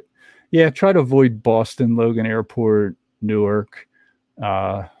there. But yeah, try to avoid Boston, Logan Airport, Newark,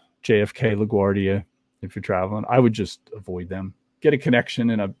 JFK, LaGuardia. If you're traveling, I would just avoid them. Get a connection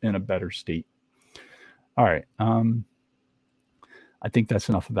in a better state. All right. I think that's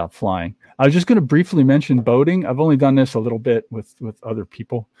enough about flying. I was just going to briefly mention boating. I've only done this a little bit with other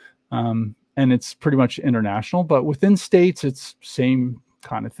people, and it's pretty much international. But within states, it's same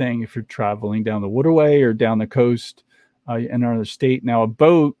kind of thing. If you're traveling down the waterway or down the coast in another state, now a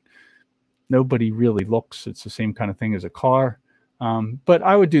boat, nobody really looks. It's the same kind of thing as a car, but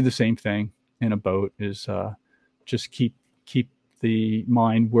I would do the same thing in a boat. Is just keep the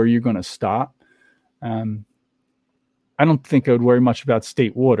mind where you're going to stop. I don't think I would worry much about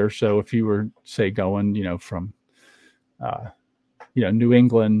state water. So if you were, say, going, from, New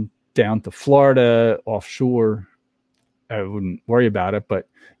England down to Florida offshore, I wouldn't worry about it. But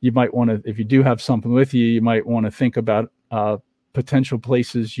you might want to, if you do have something with you, you might want to think about potential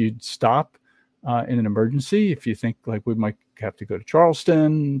places you'd stop in an emergency. If you think like we might have to go to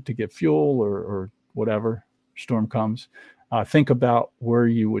Charleston to get fuel or whatever storm comes, think about where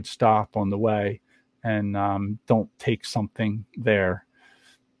you would stop on the way. And don't take something there.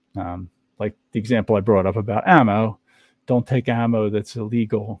 Like the example I brought up about ammo, don't take ammo that's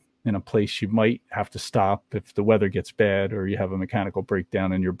illegal in a place you might have to stop if the weather gets bad or you have a mechanical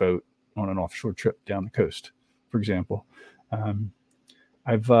breakdown in your boat on an offshore trip down the coast, for example.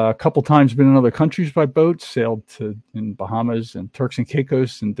 I've a couple times been in other countries by boat, sailed in Bahamas and Turks and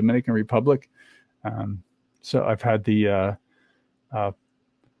Caicos and Dominican Republic. So I've had the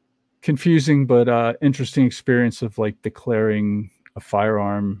confusing but interesting experience of like declaring a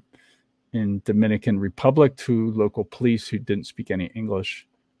firearm in Dominican Republic to local police who didn't speak any English.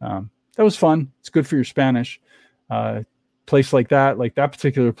 That was fun. It's good for your Spanish. Place like that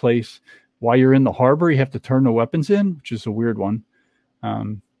particular place, while you're in the harbor, you have to turn the weapons in, which is a weird one.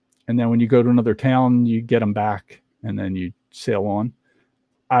 And then when you go to another town, you get them back and then you sail on.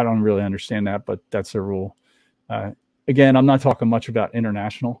 I don't really understand that, but that's a rule. Again, I'm not talking much about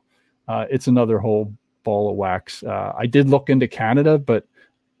international. It's another whole ball of wax. I did look into Canada, but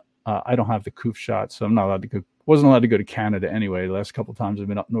I don't have the COOF shot, so I'm not allowed to go. Wasn't allowed to go to Canada anyway. The last couple of times I've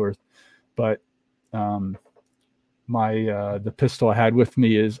been up north, but the pistol I had with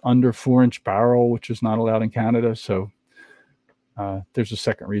me is under 4-inch barrel, which is not allowed in Canada. So there's a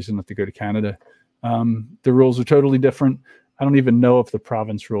second reason not to go to Canada. The rules are totally different. I don't even know if the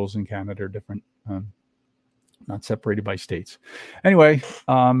province rules in Canada are different. Not separated by states. Anyway,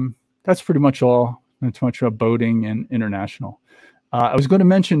 that's pretty much all. That's much about boating and international. I was going to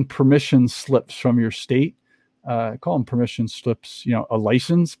mention permission slips from your state. I call them permission slips, a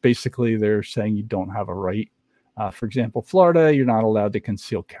license. Basically, they're saying you don't have a right. For example, Florida, you're not allowed to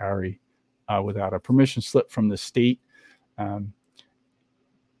conceal carry without a permission slip from the state.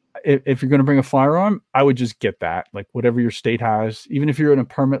 If you're going to bring a firearm, I would just get that, like whatever your state has, even if you're in a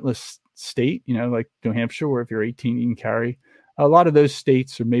permitless state, like New Hampshire, where if you're 18, you can carry. A lot of those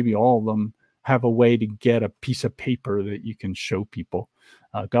states, or maybe all of them, have a way to get a piece of paper that you can show people.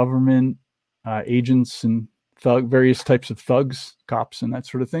 Government agents and various types of thugs, cops, and that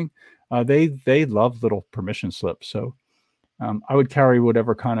sort of thing. They love little permission slips. So I would carry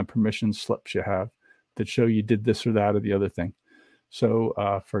whatever kind of permission slips you have that show you did this or that or the other thing.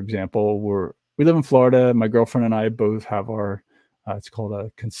 So, for example, we live in Florida. My girlfriend and I both have our it's called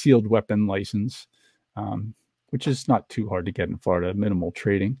a concealed weapon license, which is not too hard to get in Florida, minimal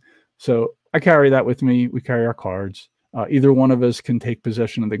trading. So I carry that with me. We carry our cards. Either one of us can take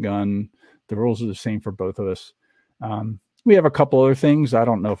possession of the gun. The rules are the same for both of us. We have a couple other things. I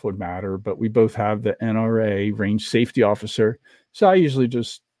don't know if it would matter, but we both have the NRA range safety officer. So I usually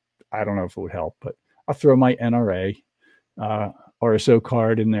I don't know if it would help, but I'll throw my NRA RSO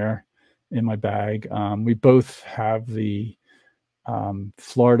card in there in my bag. We both have the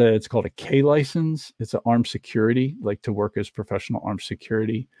Florida, it's called a K license. It's an armed security, like to work as professional armed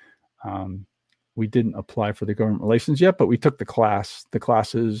security. We didn't apply for the government license yet, but we took the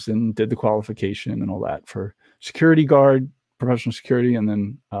classes and did the qualification and all that for security guard, professional security, and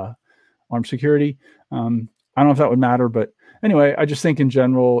then armed security. I don't know if that would matter, but anyway, I just think in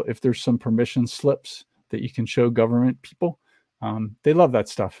general, if there's some permission slips that you can show government people, they love that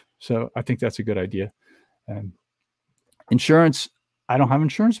stuff. So I think that's a good idea. Insurance, I don't have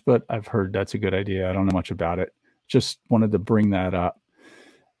insurance, but I've heard that's a good idea. I don't know much about it. Just wanted to bring that up.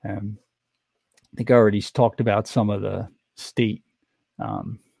 I think I already talked about some of the state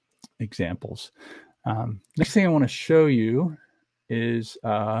examples. Next thing I want to show you is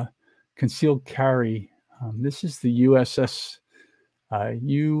concealed carry. This is the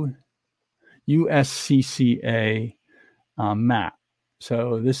USCCA map.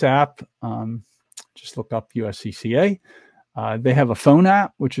 So this app, just look up USCCA. They have a phone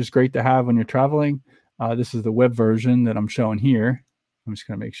app, which is great to have when you're traveling. This is the web version that I'm showing here. I'm just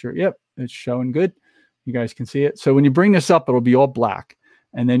going to make sure. Yep, it's showing good. You guys can see it. So when you bring this up, it'll be all black.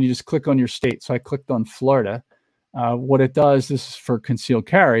 And then you just click on your state. So I clicked on Florida. What it does, this is for concealed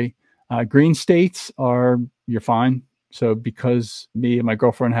carry. Green states you're fine. So because me and my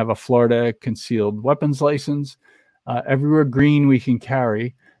girlfriend have a Florida concealed weapons license, everywhere green we can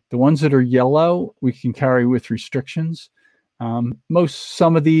carry. The ones that are yellow, we can carry with restrictions.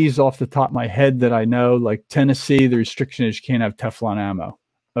 Some of these off the top of my head that I know, like Tennessee, the restriction is you can't have Teflon ammo.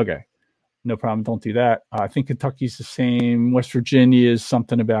 Okay, no problem. Don't do that. I think Kentucky's the same. West Virginia is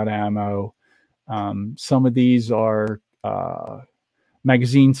something about ammo. Some of these are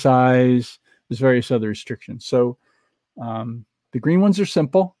magazine size. There's various other restrictions. So the green ones are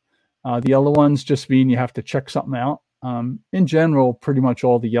simple. The yellow ones just mean you have to check something out. In general, pretty much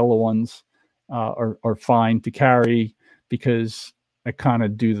all the yellow ones are fine to carry because I kind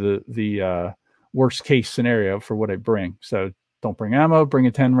of do the worst case scenario for what I bring. So don't bring ammo, bring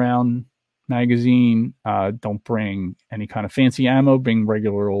a 10-round magazine. Don't bring any kind of fancy ammo, bring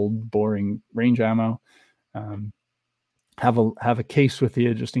regular old boring range ammo. Have a case with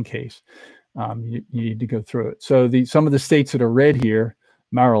you just in case. You need to go through it. So some of the states that are red here,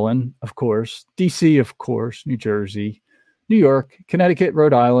 Maryland, of course, DC, of course, New Jersey, New York, Connecticut,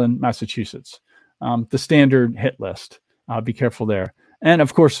 Rhode Island, Massachusetts. The standard hit list. Be careful there. And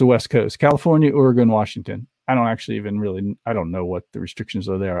of course, the West Coast, California, Oregon, Washington. I don't know what the restrictions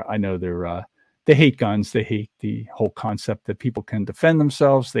are there. I know they hate guns. They hate the whole concept that people can defend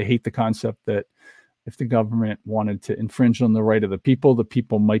themselves. They hate the concept that if the government wanted to infringe on the right of the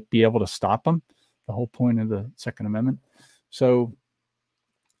people might be able to stop them. The whole point of the Second Amendment. So,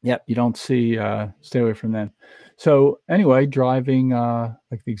 yeah, you don't see, stay away from them. So anyway, driving,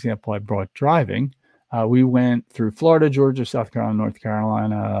 like the example I brought driving, we went through Florida, Georgia, South Carolina, North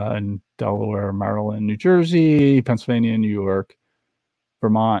Carolina, and Delaware, Maryland, New Jersey, Pennsylvania, New York,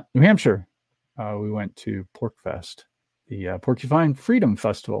 Vermont, New Hampshire. We went to PorcFest, the Porcupine Freedom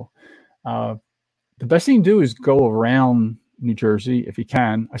Festival. The best thing to do is go around New Jersey if you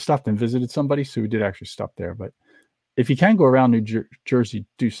can. I stopped and visited somebody, so we did actually stop there. But if you can go around New Jersey,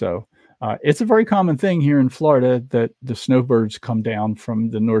 do so. It's a very common thing here in Florida that the snowbirds come down from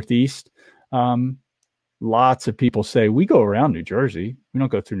the Northeast. Lots of people say, we go around New Jersey. We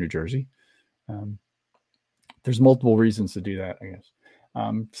don't go through New Jersey. There's multiple reasons to do that, I guess.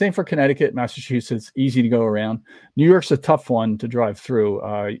 Same for Connecticut, Massachusetts, easy to go around. New York's a tough one to drive through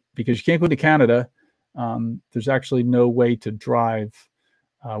because you can't go to Canada. There's actually no way to drive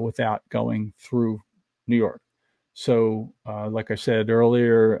without going through New York. So like I said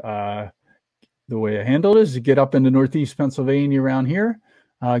earlier, the way I handle it is to get up into Northeast Pennsylvania around here,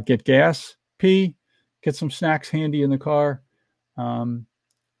 get gas, pee, get some snacks handy in the car, and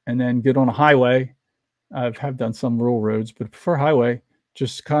then get on a highway. I have done some rural roads, but prefer highway.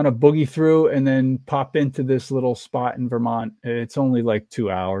 Just kind of boogie through and then pop into this little spot in Vermont. It's only like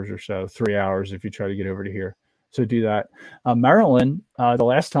 2 hours or so, 3 hours if you try to get over to here. So do that. Maryland, the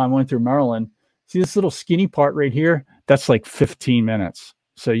last time I went through Maryland, see this little skinny part right here? That's like 15 minutes.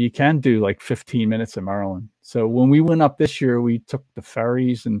 So you can do like 15 minutes in Maryland. So when we went up this year, we took the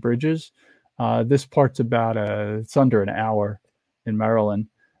ferries and bridges. This part's it's under an hour in Maryland.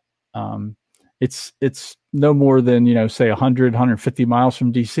 It's no more than, say 100, 150 miles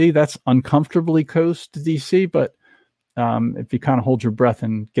from DC. That's uncomfortably close to DC, but if you kind of hold your breath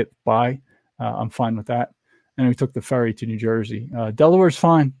and get by, I'm fine with that. And we took the ferry to New Jersey. Delaware's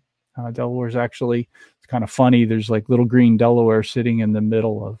fine. Delaware's actually, it's kind of funny. There's like little green Delaware sitting in the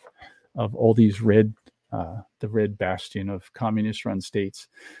middle of all these the red bastion of communist-run states.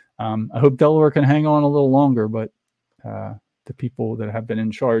 I hope Delaware can hang on a little longer, but the people that have been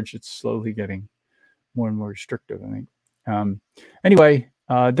in charge, it's slowly getting more and more restrictive, I think. Anyway,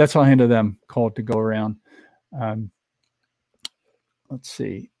 that's how I handle them, called to go around. Let's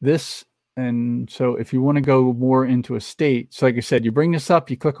see this. And so if you want to go more into a state, so like I said, you bring this up,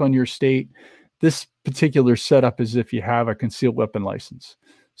 you click on your state. This particular setup is if you have a concealed weapon license.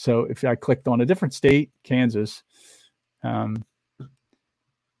 So if I clicked on a different state, Kansas, it'll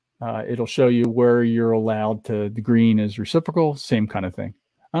show you where you're allowed to. The green is reciprocal, same kind of thing.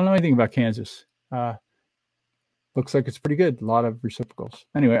 I don't know anything about Kansas. Looks like it's pretty good. A lot of reciprocals.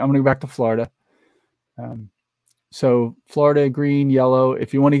 Anyway, I'm going to go back to Florida. So Florida, green, yellow.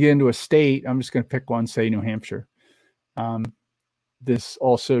 If you want to get into a state, I'm just going to pick one, say New Hampshire. This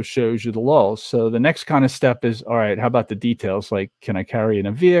also shows you the laws. So the next kind of step is, all right, how about the details? Like, can I carry in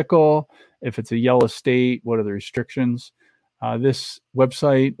a vehicle? If it's a yellow state, what are the restrictions? This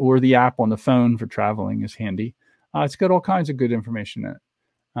website or the app on the phone for traveling is handy. It's got all kinds of good information in it.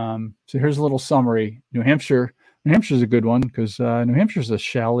 So here's a little summary. New Hampshire is a good one because New Hampshire is a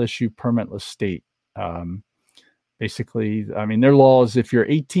shall issue permitless state. Basically, I mean, their law is if you're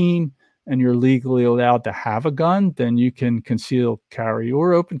 18 and you're legally allowed to have a gun, then you can conceal carry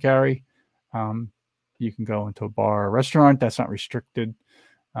or open carry. You can go into a bar or restaurant. That's not restricted.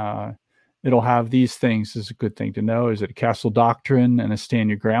 It'll have these things. This is a good thing to know. Is it a castle doctrine and a stand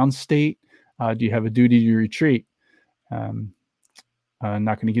your ground state? Do you have a duty to retreat? I'm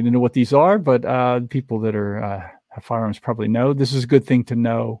not going to get into what these are, but people that have firearms probably know. This is a good thing to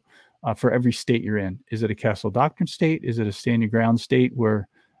know for every state you're in. Is it a castle doctrine state? Is it a stand your ground state where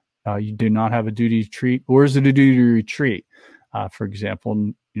you do not have a duty to retreat, or is it a duty to retreat? For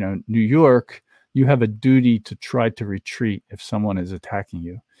example, New York, you have a duty to try to retreat if someone is attacking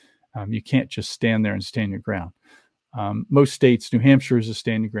you. You can't just stand there and stand your ground. Most states, New Hampshire is a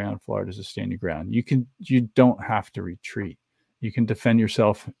stand your ground, Florida is a stand your ground. You don't have to retreat. You can defend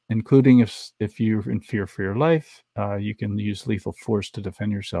yourself, including if you're in fear for your life. You can use lethal force to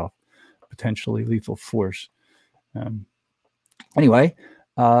defend yourself, potentially lethal force. Anyway.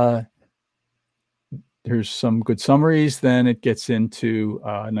 Here's some good summaries. Then it gets into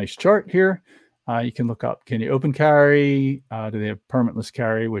a nice chart here. You can look up, can you open carry? Do they have permitless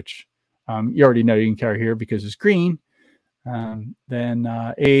carry, which you already know you can carry here because it's green.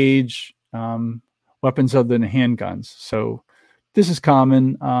 Then age, weapons other than handguns. So this is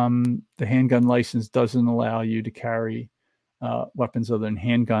common. The handgun license doesn't allow you to carry weapons other than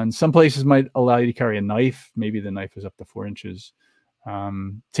handguns. Some places might allow you to carry a knife. Maybe the knife is up to 4 inches.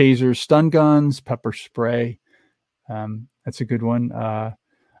 Tasers, stun guns, pepper spray. That's a good one.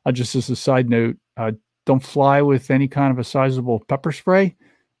 Just as a side note, don't fly with any kind of a sizable pepper spray.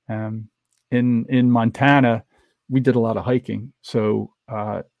 In Montana, we did a lot of hiking. So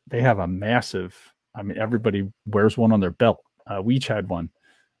they have a massive, everybody wears one on their belt. We each had one.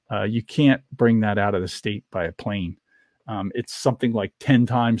 You can't bring that out of the state by a plane. It's something like 10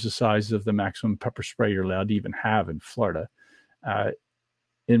 times the size of the maximum pepper spray you're allowed to even have in Florida.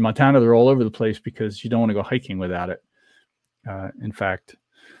 In Montana, they're all over the place because you don't want to go hiking without it. In fact,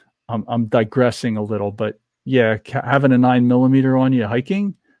 I'm digressing a little, but yeah, having a 9mm on you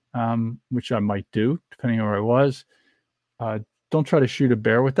hiking, which I might do depending on where I was. Don't try to shoot a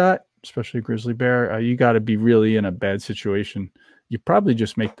bear with that, especially a grizzly bear. You got to be really in a bad situation. You probably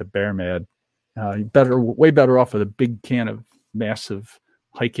just make the bear mad. Way better off with a big can of massive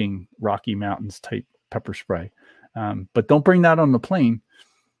hiking Rocky Mountains type pepper spray. But don't bring that on the plane.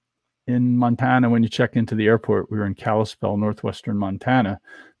 In Montana, when you check into the airport, we were in Kalispell, northwestern Montana.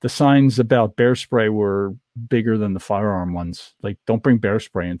 The signs about bear spray were bigger than the firearm ones. Like, don't bring bear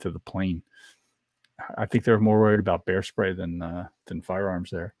spray into the plane. I think they're more worried about bear spray than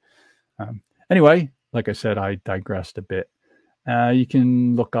firearms there. Anyway, like I said, I digressed a bit. You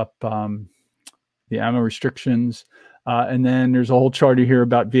can look up the ammo restrictions, and then there's a whole chart here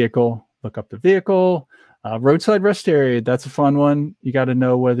about vehicle. Look up the vehicle. Roadside rest area, that's a fun one. You got to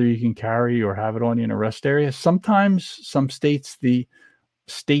know whether you can carry or have it on you in a rest area. Sometimes some states, the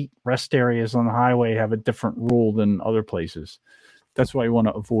state rest areas on the highway have a different rule than other places. That's why you want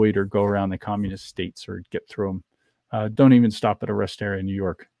to avoid or go around the communist states or get through them. Don't even stop at a rest area in New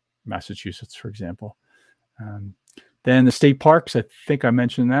York, Massachusetts, for example. Then the state parks, I think I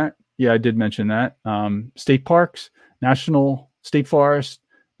mentioned that. Yeah, I did mention that. State parks, state forest,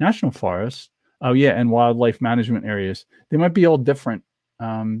 national forest. Oh, yeah, and wildlife management areas. They might be all different.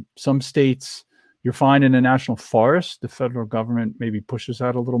 Some states, you're fine in a national forest. The federal government maybe pushes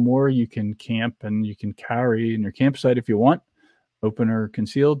that a little more. You can camp and you can carry in your campsite if you want, open or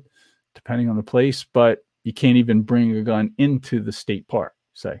concealed, depending on the place. But you can't even bring a gun into the state park,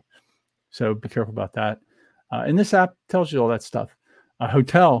 say. So be careful about that. And this app tells you all that stuff. A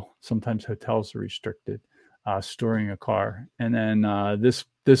hotel, sometimes hotels are restricted. Storing a car. And then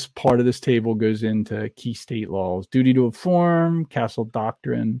this part of this table goes into key state laws. Duty to inform, castle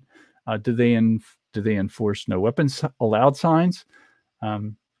doctrine. Do they enforce no weapons allowed signs?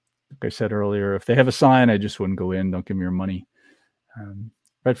 Like I said earlier, if they have a sign, I just wouldn't go in. Don't give me your money.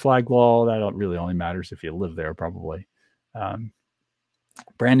 Red flag law, that really only matters if you live there, probably.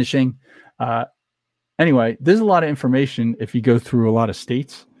 Brandishing. Anyway, there's a lot of information if you go through a lot of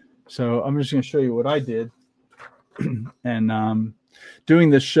states. So I'm just going to show you what I did. And doing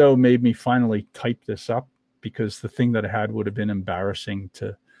this show made me finally type this up, because the thing that I had would have been embarrassing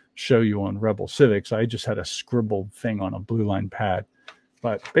to show you on Rebel Civics. I just had a scribbled thing on a blue line pad.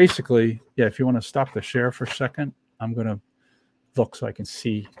 But basically, yeah, if you want to stop the share for a second, I'm going to look so I can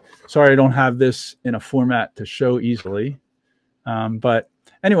see. Sorry, I don't have this in a format to show easily. But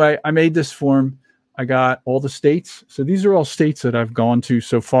anyway, I made this form. I got all the states. So these are all states that I've gone to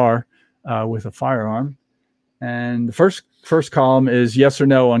so far with a firearm. And the first column is yes or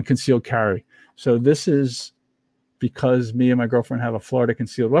no on concealed carry. So this is because me and my girlfriend have a Florida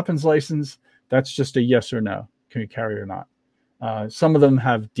concealed weapons license. That's just a yes or no. Can you carry or not? Some of them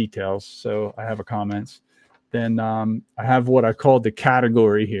have details, so I have a comments. Then I have what I call the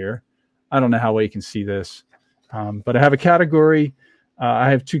category here. I don't know how well you can see this, but I have a category. I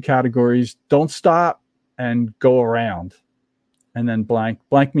have two categories: don't stop and go around. And then blank.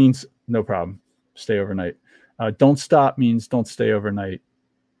 Blank means no problem, stay overnight. Don't stop means don't stay overnight.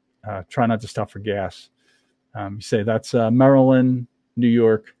 Try not to stop for gas. You say that's Maryland, New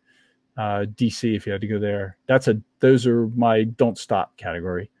York, DC, if you had to go there. Those are my don't stop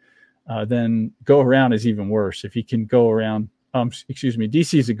category. Then go around is even worse. If you can go around,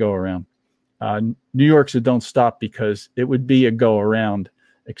 DC is a go around. New York's a don't stop, because it would be a go around,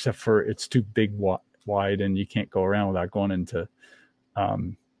 except for it's too big wide and you can't go around without going into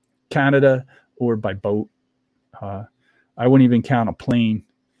Canada or by boat. I wouldn't even count a plane.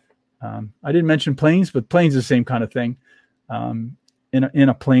 I didn't mention planes, but planes is the same kind of thing. In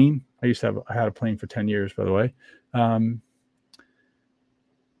a plane, I had a plane for 10 years, by the way.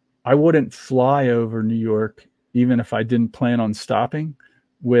 I wouldn't fly over New York, even if I didn't plan on stopping,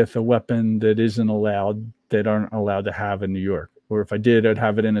 with a weapon that aren't allowed to have in New York. Or if I did, I'd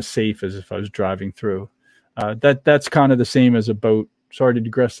have it in a safe as if I was driving through. That's kind of the same as a boat. Sorry to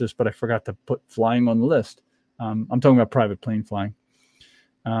digress this, but I forgot to put flying on the list. I'm talking about private plane flying.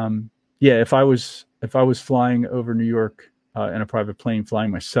 If I was flying over New York in a private plane flying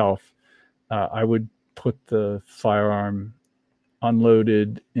myself, I would put the firearm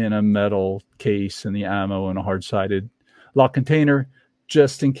unloaded in a metal case and the ammo in a hard-sided lock container,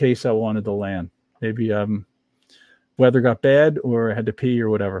 just in case I wanted to land. Maybe weather got bad or I had to pee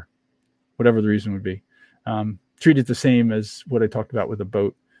or whatever the reason would be. Treat it the same as what I talked about with a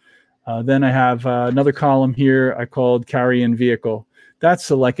boat. Then I have another column here I called carry in vehicle.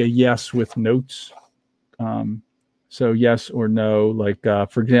 That's like a yes with notes. So yes or no, like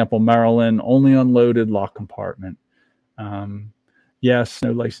for example, Maryland, only unloaded lock compartment. Yes,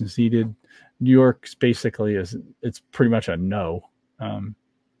 no license needed. New York's basically it's pretty much a no. And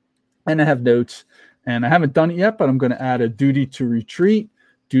I have notes, and I haven't done it yet, but I'm going to add a duty to retreat,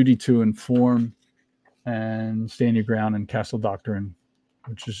 duty to inform, and stand your ground and castle doctrine,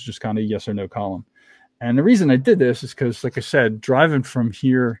 which is just kind of yes or no column. And the reason I did this is because, like I said, driving from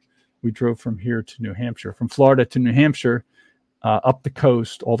here, we drove from here to New Hampshire, from Florida to New Hampshire, up the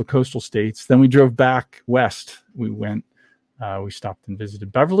coast, all the coastal states. Then we drove back west. We stopped and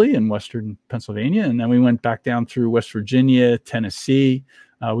visited Beverly in Western Pennsylvania, and then we went back down through West Virginia, Tennessee.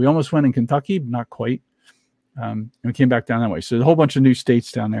 We almost went in Kentucky, but not quite. And we came back down that way. So there's a whole bunch of new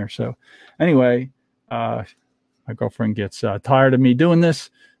states down there. So anyway, my girlfriend gets tired of me doing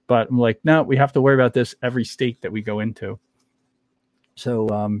this, but I'm like, no, we have to worry about this every state that we go into.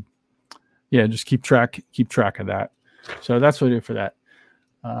 So just keep track of that. So that's what I do for that.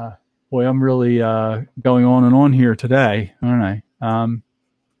 Boy, I'm really going on and on here today, aren't I?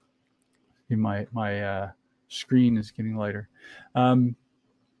 My screen is getting lighter. I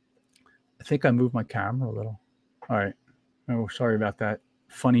think I moved my camera a little. All right. Oh, sorry about that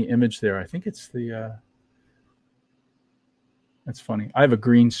funny image there. I think it's that's funny. I have a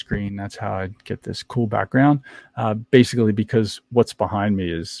green screen. That's how I get this cool background. Basically because what's behind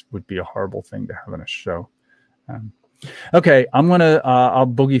me would be a horrible thing to have in a show. Okay, I'll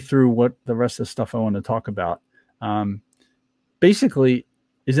boogie through what the rest of the stuff I want to talk about. Basically,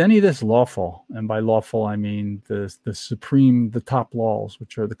 is any of this lawful? And by lawful, I mean the top laws,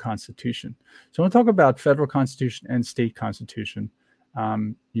 which are the Constitution. So I want to talk about federal Constitution and state Constitution.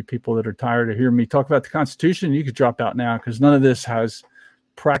 You people that are tired of hearing me talk about the Constitution, you could drop out now, because none of this has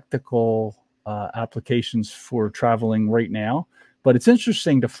practical applications for traveling right now. But it's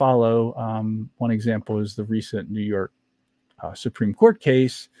interesting to follow. One example is the recent New York Supreme Court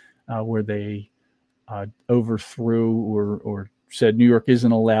case where they overthrew or said New York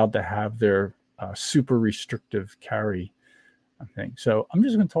isn't allowed to have their super restrictive carry thing. So I'm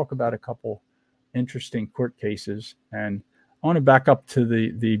just going to talk about a couple interesting court cases. And I want to back up to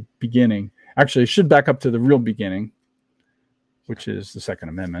the beginning. Actually, I should back up to the real beginning, which is the Second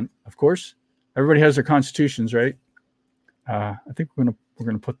Amendment, of course. Everybody has their constitutions, right? I think we're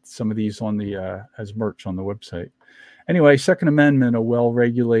gonna put some of these on the as merch on the website. Anyway, Second Amendment, a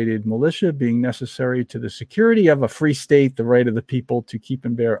well-regulated militia being necessary to the security of a free state, the right of the people to keep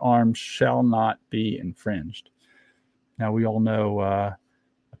and bear arms shall not be infringed. Now, we all know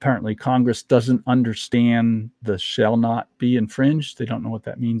apparently Congress doesn't understand the shall not be infringed. They don't know what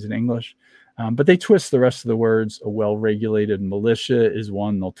that means in English, but they twist the rest of the words. A well-regulated militia is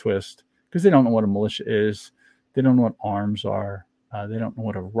one they'll twist because they don't know what a militia is. They don't know what arms are. They don't know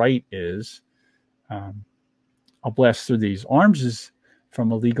what a right is. I'll blast through these. Arms is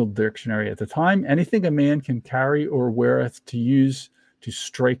from a legal dictionary at the time. Anything a man can carry or weareth to use to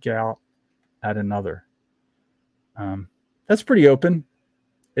strike out at another. That's pretty open.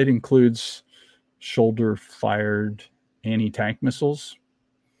 It includes shoulder-fired anti-tank missiles.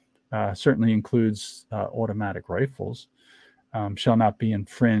 Certainly includes automatic rifles. Shall not be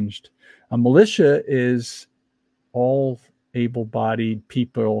infringed. A militia is all able-bodied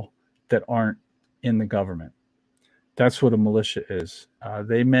people that aren't in the government. That's what a militia is.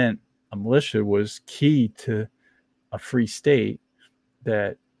 They meant a militia was key to a free state,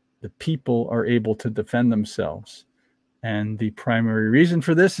 that the people are able to defend themselves. And the primary reason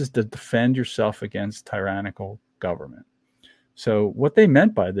for this is to defend yourself against tyrannical government. So what they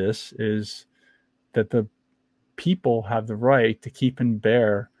meant by this is that the people have the right to keep and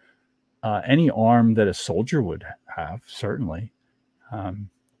bear any arm that a soldier would have, certainly.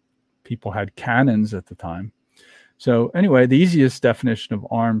 People had cannons at the time. So anyway, the easiest definition of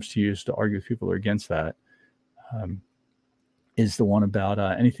arms to use to argue with people who are against that is the one about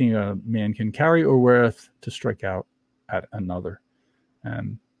anything a man can carry or weareth to strike out at another.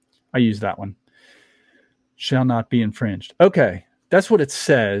 I use that one. Shall not be infringed. Okay, that's what it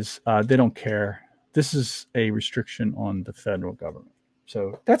says. They don't care. This is a restriction on the federal government.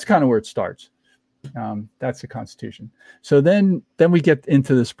 So that's kind of where it starts. That's the Constitution. So then we get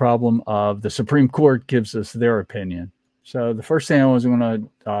into this problem of the Supreme Court gives us their opinion. So the first thing I was going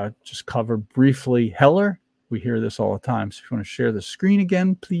to just cover briefly, Heller. We hear this all the time. So if you want to share the screen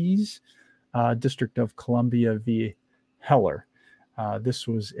again, please. District of Columbia v. Heller. This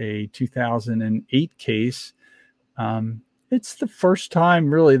was a 2008 case. It's the first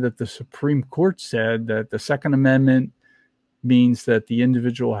time really that the Supreme Court said that the Second Amendment means that the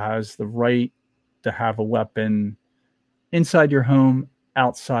individual has the right to have a weapon inside your home,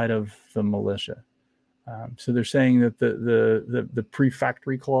 outside of the militia. So they're saying that the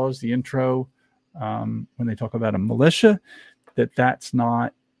prefatory clause, the intro, when they talk about a militia, that's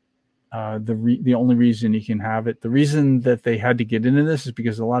not the only reason you can have it. The reason that they had to get into this is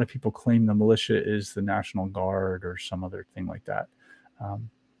because a lot of people claim the militia is the National Guard or some other thing like that.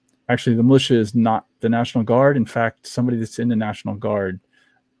 Actually, the militia is not the National Guard. In fact, somebody that's in the National Guard,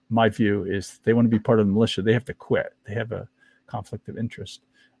 my view is they want to be part of the militia. They have to quit. They have a conflict of interest.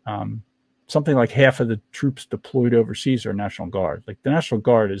 Something like half of the troops deployed overseas are National Guard. Like the National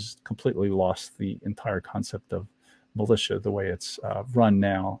Guard has completely lost the entire concept of militia, the way it's run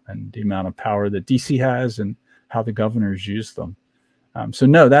now, and the amount of power that DC has and how the governors use them. So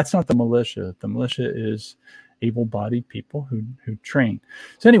no, that's not the militia. The militia is able-bodied people who train.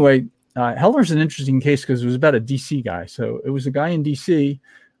 So anyway, Heller's an interesting case because it was about a DC guy. So it was a guy in DC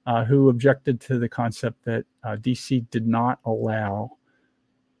who objected to the concept that DC did not allow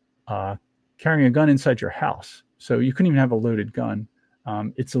carrying a gun inside your house. So you couldn't even have a loaded gun.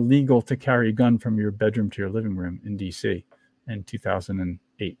 It's illegal to carry a gun from your bedroom to your living room in DC in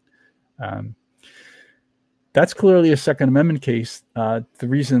 2008. That's clearly a Second Amendment case. The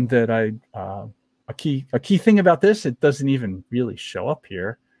reason that a key thing about this, it doesn't even really show up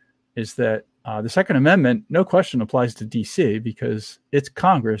here, is that the Second Amendment, no question, applies to DC because it's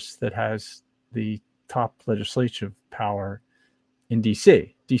Congress that has the top legislative power in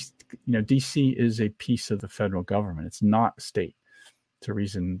DC. DC is a piece of the federal government. It's not a state. It's a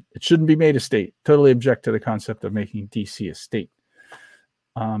reason it shouldn't be made a state. Totally object to the concept of making DC a state.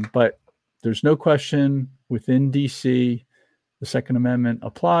 But there's no question within DC, the Second Amendment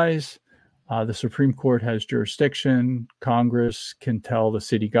applies. The Supreme Court has jurisdiction. Congress can tell the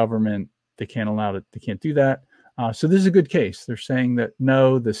city government they can't allow it. They can't do that. So this is a good case. They're saying that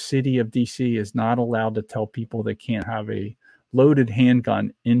no, the city of DC is not allowed to tell people they can't have a loaded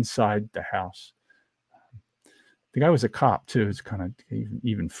handgun inside the house. The guy was a cop too. It's kind of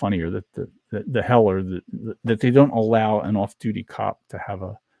even funnier that the Heller that they don't allow an off-duty cop to have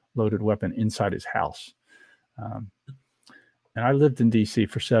a loaded weapon inside his house. And I lived in DC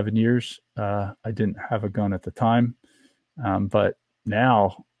for 7 years. I didn't have a gun at the time, but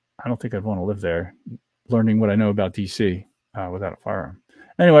now I don't think I'd want to live there, learning what I know about DC without a firearm.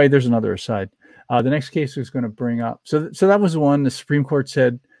 Anyway, there's another aside. The next case is going to bring up. So that was the one. The Supreme Court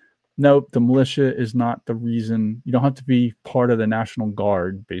said, nope, the militia is not the reason. You don't have to be part of the National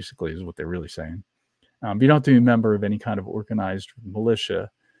Guard, basically, is what they're really saying. You don't have to be a member of any kind of organized militia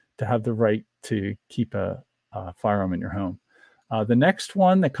to have the right to keep a firearm in your home. The next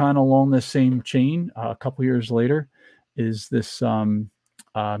one that kind of along the same chain, a couple years later, is this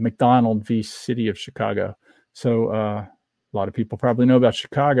McDonald v. City of Chicago. So a lot of people probably know about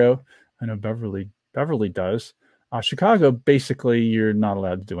Chicago. I know Beverly does. Chicago, basically, you're not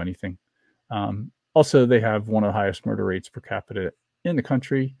allowed to do anything. Also, they have one of the highest murder rates per capita in the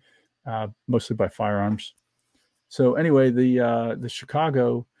country, mostly by firearms. So anyway, the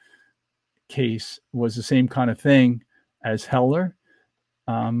Chicago case was the same kind of thing as Heller,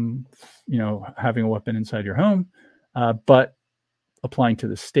 having a weapon inside your home, but applying to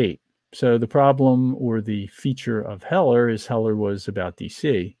the state. So the problem or the feature of Heller is Heller was about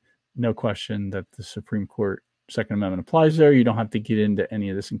DC. No question that the Supreme Court Second Amendment applies there. You don't have to get into any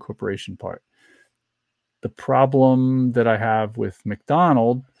of this incorporation part. The problem that I have with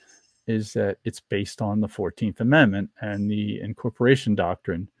McDonald is that it's based on the 14th Amendment and the incorporation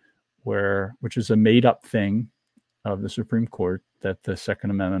doctrine, which is a made-up thing of the Supreme Court, that the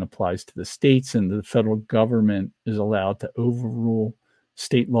Second Amendment applies to the states and the federal government is allowed to overrule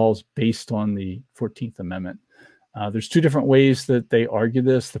state laws based on the 14th Amendment. There's two different ways that they argue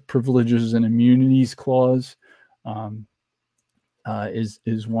this. The Privileges and Immunities Clause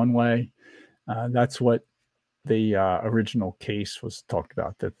is one way. That's what the original case was talked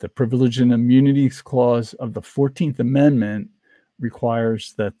about, that the Privilege and Immunities Clause of the 14th Amendment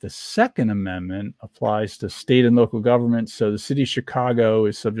requires that the Second Amendment applies to state and local governments. So the city of Chicago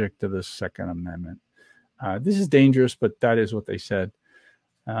is subject to the Second Amendment. This is dangerous, but that is what they said.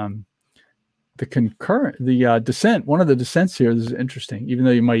 The dissent, one of the dissents here, this is interesting, even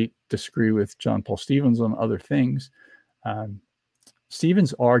though you might disagree with John Paul Stevens on other things.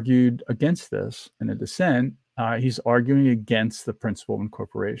 Stevens argued against this in a dissent. He's arguing against the principle of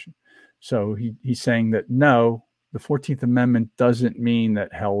incorporation. So he's saying that no, the 14th Amendment doesn't mean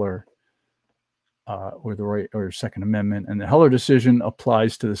that Heller or Second Amendment and the Heller decision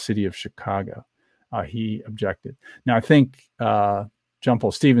applies to the city of Chicago. He objected. Now, I think John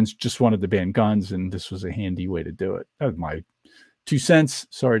Paul Stevens just wanted to ban guns, and this was a handy way to do it. That was my 2 cents.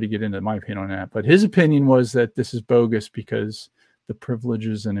 Sorry to get into my opinion on that. But his opinion was that this is bogus because the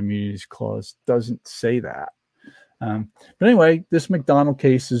Privileges and Immunities Clause doesn't say that. But anyway, this McDonald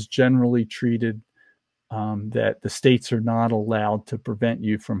case is generally treated that the states are not allowed to prevent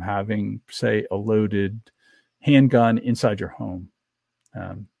you from having, say, a loaded handgun inside your home.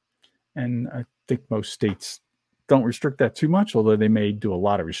 And I think most states don't restrict that too much, although they may do a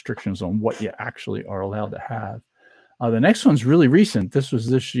lot of restrictions on what you actually are allowed to have. The next one's really recent. This was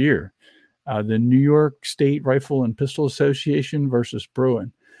this year. The New York State Rifle and Pistol Association versus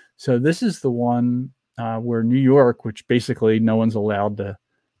Bruin. So this is the one where New York, which basically no one's allowed to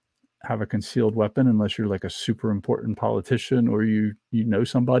have a concealed weapon unless you're like a super important politician or you know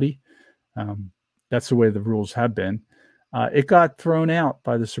somebody. That's the way the rules have been. It got thrown out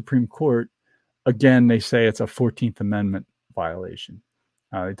by the Supreme Court. Again, they say it's a 14th Amendment violation.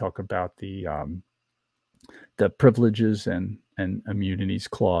 They talk about the Privileges and Immunities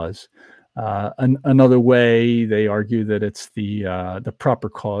Clause. Another way they argue that it's the proper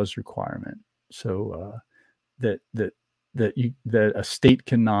cause requirement. So that a state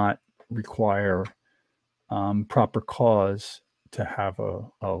cannot require proper cause to have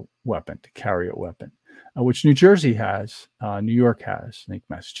a weapon, to carry a weapon, which New Jersey has, New York has, I think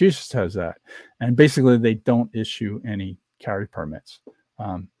Massachusetts has that. And basically they don't issue any carry permits.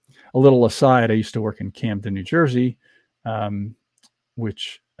 A little aside, I used to work in Camden, New Jersey,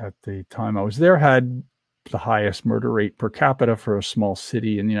 which at the time I was there had the highest murder rate per capita for a small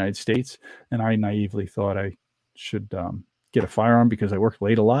city in the United States. And I naively thought I should get a firearm because I worked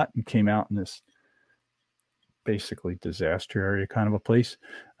late a lot and came out in this basically disaster area kind of a place.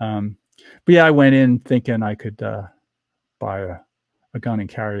 But yeah, I went in thinking I could buy a gun and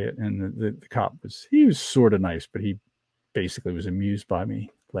carry it. And the cop was sort of nice, but he basically was amused by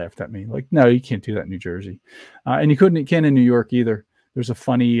me, laughed at me like, no, you can't do that in New Jersey. And you can't in New York either. There's a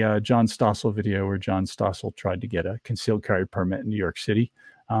funny John Stossel video where John Stossel tried to get a concealed carry permit in New York City.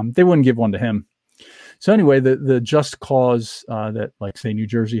 They wouldn't give one to him. So anyway, the just cause that, like, say, New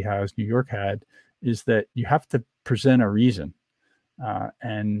Jersey has, New York had, is that you have to present a reason.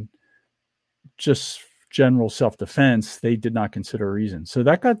 And just general self-defense, they did not consider a reason. So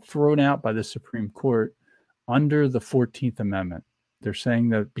that got thrown out by the Supreme Court under the 14th Amendment. They're saying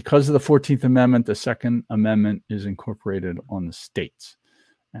that because of the 14th Amendment, the Second Amendment is incorporated on the states.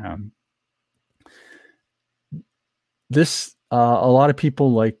 this, a lot of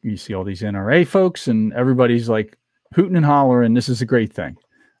people, like, you see all these NRA folks and everybody's like hooting and hollering, this is a great thing.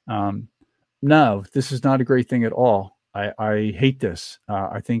 No, this is not a great thing at all. I hate this.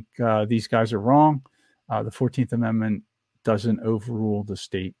 I think these guys are wrong. The 14th Amendment doesn't overrule the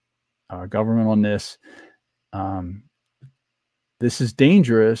state government on this. This is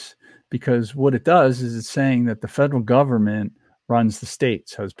dangerous because what it does is it's saying that the federal government runs the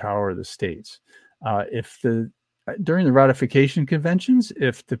states, has power of the states. During the ratification conventions,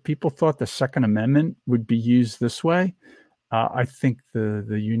 if the people thought the Second Amendment would be used this way, I think the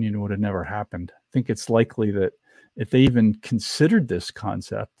union would have never happened. I think it's likely that if they even considered this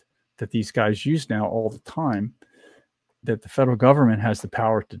concept that these guys use now all the time, that the federal government has the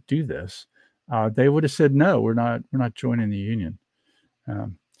power to do this, they would have said, no, we're not joining the union.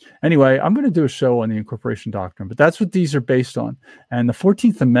 Anyway, I'm going to do a show on the incorporation doctrine, but that's what these are based on. And the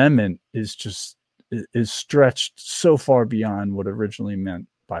 14th Amendment is stretched so far beyond what originally meant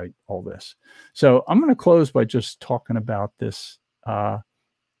by all this. So I'm going to close by just talking about this, the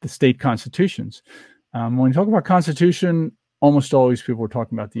state constitutions. When you talk about constitution, almost always people are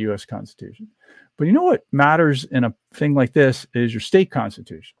talking about the U.S. Constitution. But you know what matters in a thing like this is your state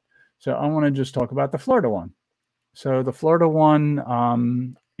constitution. So I want to just talk about the Florida one. So the Florida one,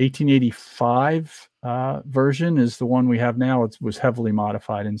 1885 version is the one we have now. It was heavily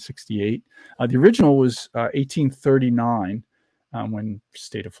modified in 68. The original was 1839 when the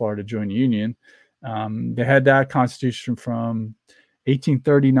state of Florida joined the Union. They had that constitution from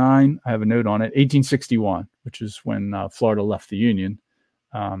 1839. I have a note on it. 1861, which is when Florida left the Union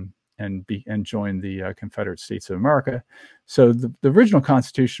and joined the Confederate States of America. So the original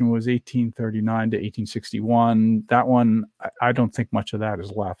Constitution was 1839 to 1861. That one, I don't think much of that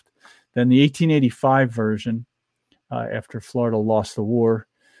is left. Then the 1885 version, after Florida lost the war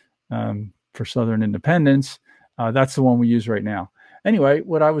for Southern independence, that's the one we use right now. Anyway,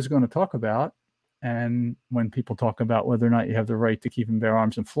 what I was going to talk about, and when people talk about whether or not you have the right to keep and bear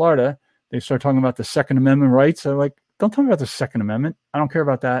arms in Florida, they start talking about the Second Amendment rights. I'm like, don't talk about the Second Amendment. I don't care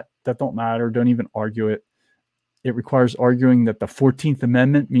about that. That don't matter. Don't even argue it. It requires arguing that the 14th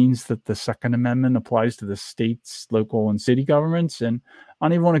Amendment means that the Second Amendment applies to the states, local, and city governments. And I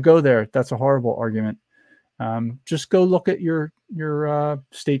don't even want to go there. That's a horrible argument. Just go look at your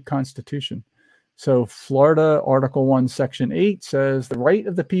state constitution. So Florida Article 1, Section 8 says the right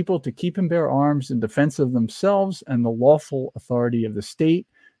of the people to keep and bear arms in defense of themselves and the lawful authority of the state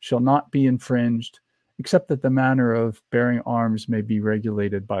shall not be infringed, except that the manner of bearing arms may be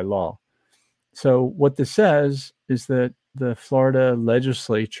regulated by law. So what this says is that the Florida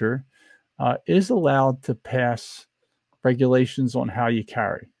legislature is allowed to pass regulations on how you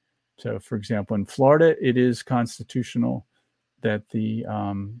carry. So, for example, in Florida, it is constitutional that the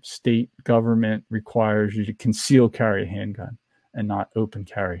state government requires you to conceal carry a handgun and not open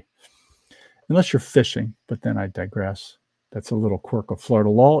carry, unless you're fishing. But then I digress. That's a little quirk of Florida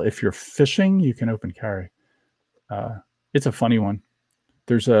law. If you're fishing, you can open carry. It's a funny one.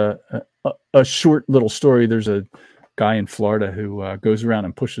 There's a short little story. There's a guy in Florida who goes around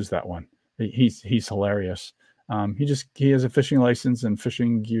and pushes that one. He's hilarious. He has a fishing license and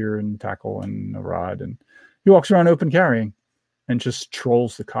fishing gear and tackle and a rod, and he walks around open carrying and just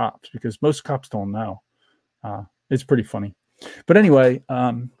trolls the cops because most cops don't know. It's pretty funny. But anyway,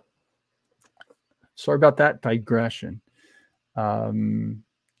 sorry about that digression.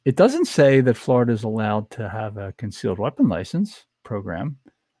 It doesn't say that Florida is allowed to have a concealed weapon license program.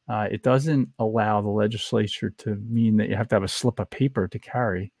 It doesn't allow the legislature to mean that you have to have a slip of paper to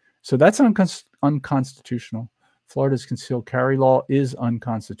carry. So that's unconstitutional. Florida's concealed carry law is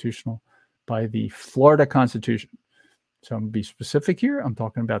unconstitutional by the Florida Constitution. So I'm going to be specific here. I'm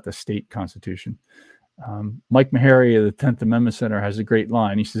talking about the state constitution. Mike Meharry of the 10th Amendment Center has a great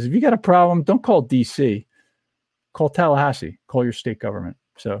line. He says, if you got a problem, don't call DC. Call Tallahassee. Call your state government.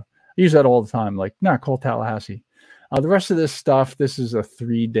 So I use that all the time. Like, call Tallahassee. The rest of this stuff, this is a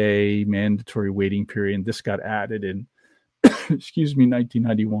 3-day mandatory waiting period. This got added in,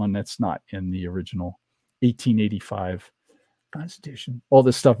 1991. That's not in the original 1885 Constitution. All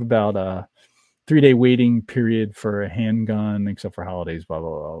this stuff about 3-day waiting period for a handgun, except for holidays, blah, blah,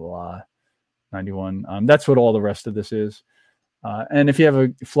 blah, blah. 91. That's what all the rest of this is. And if you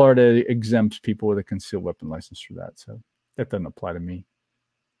have Florida exempts people with a concealed weapon license for that. So that doesn't apply to me.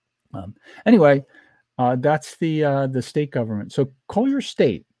 Anyway, that's the state government. So call your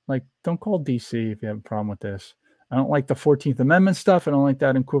state. Like, don't call DC if you have a problem with this. I don't like the 14th Amendment stuff. I don't like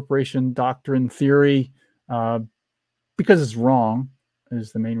that incorporation doctrine theory because it's wrong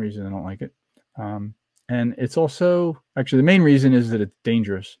is the main reason I don't like it. And it's also, actually, the main reason is that it's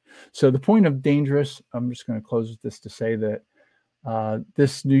dangerous. So the point of dangerous, I'm just going to close with this to say that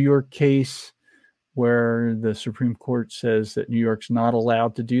this New York case where the Supreme Court says that New York's not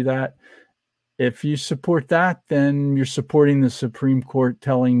allowed to do that, if you support that, then you're supporting the Supreme Court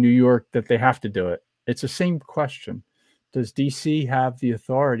telling New York that they have to do it. It's the same question. Does DC have the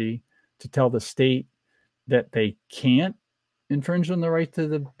authority to tell the state that they can't infringe on the right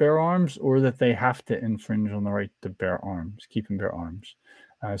to bear arms, or that they have to infringe on the right to bear arms, keep and bear arms?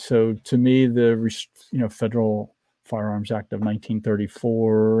 So to me, the Federal Firearms Act of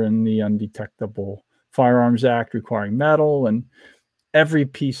 1934 and the Undetectable Firearms Act requiring metal, and every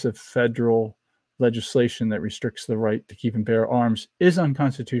piece of federal legislation that restricts the right to keep and bear arms is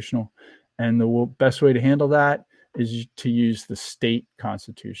unconstitutional. And the best way to handle that is to use the state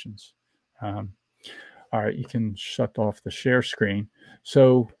constitutions. All right, you can shut off the share screen.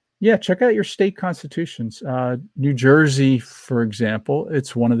 So yeah, check out your state constitutions. New Jersey, for example,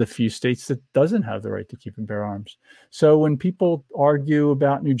 it's one of the few states that doesn't have the right to keep and bear arms. So when people argue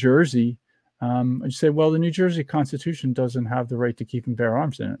about New Jersey, I say, well, the New Jersey Constitution doesn't have the right to keep and bear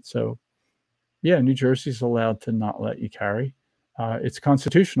arms in it. So yeah, New Jersey's allowed to not let you carry. It's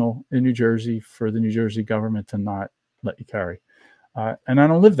constitutional in New Jersey for the New Jersey government to not let you carry. And I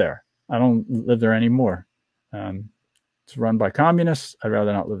don't live there. I don't live there anymore. It's run by communists. I'd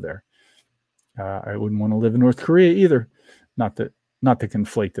rather not live there. I wouldn't want to live in North Korea either. Not to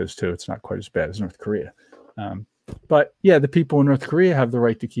conflate those two. It's not quite as bad as North Korea. But yeah, the people in North Korea have the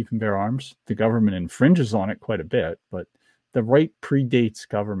right to keep and bear arms. The government infringes on it quite a bit, but the right predates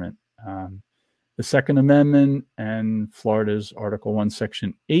government. The Second Amendment and Florida's Article 1,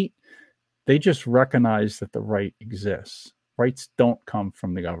 Section 8, they just recognize that the right exists. Rights don't come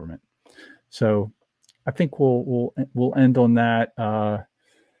from the government. So I think we'll end on that.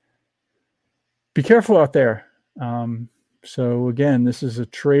 Be careful out there. So again, this is a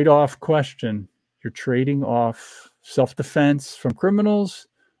trade-off question. You're trading off self-defense from criminals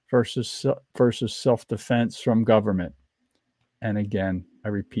versus self-defense from government. And again, I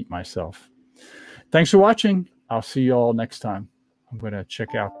repeat myself. Thanks for watching. I'll see you all next time. I'm going to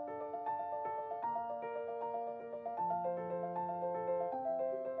check out.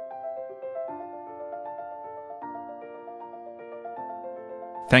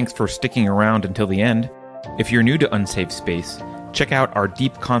 Thanks for sticking around until the end. If you're new to Unsafe Space, check out our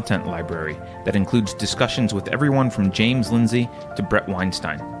deep content library that includes discussions with everyone from James Lindsay to Brett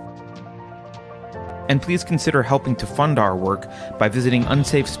Weinstein. And please consider helping to fund our work by visiting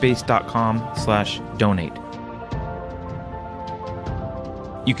unsafespace.com/donate.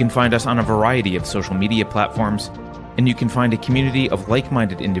 You can find us on a variety of social media platforms, and you can find a community of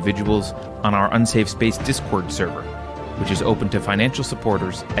like-minded individuals on our Unsafe Space Discord server, which is open to financial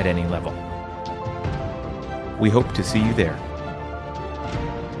supporters at any level. We hope to see you there.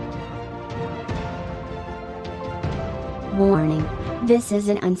 Warning. This is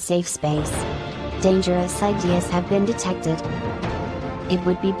an unsafe space. Dangerous ideas have been detected. It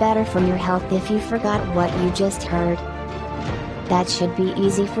would be better for your health if you forgot what you just heard. That should be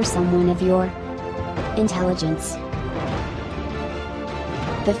easy for someone of your intelligence.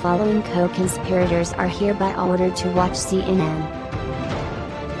 The following co-conspirators are hereby ordered to watch CNN.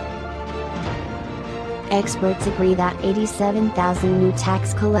 Experts agree that 87,000 new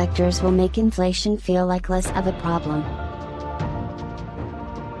tax collectors will make inflation feel like less of a problem.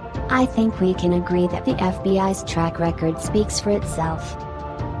 I think we can agree that the FBI's track record speaks for itself.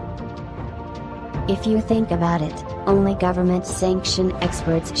 If you think about it, only government-sanctioned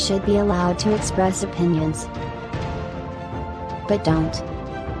experts should be allowed to express opinions. But don't.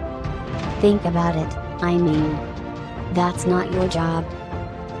 Think about it, I mean. That's not your job.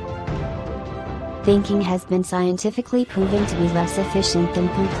 Thinking has been scientifically proven to be less efficient than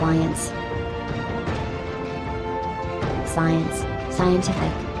compliance. Science,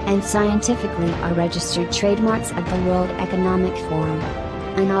 scientific, and scientifically are registered trademarks of the World Economic Forum.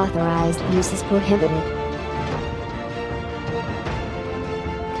 Unauthorized use is prohibited.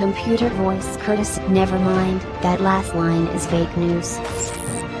 Computer voice courtesy. Never mind, that last line is fake news.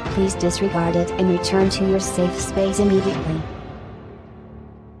 Please disregard it and return to your safe space immediately.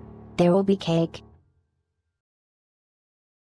 There will be cake.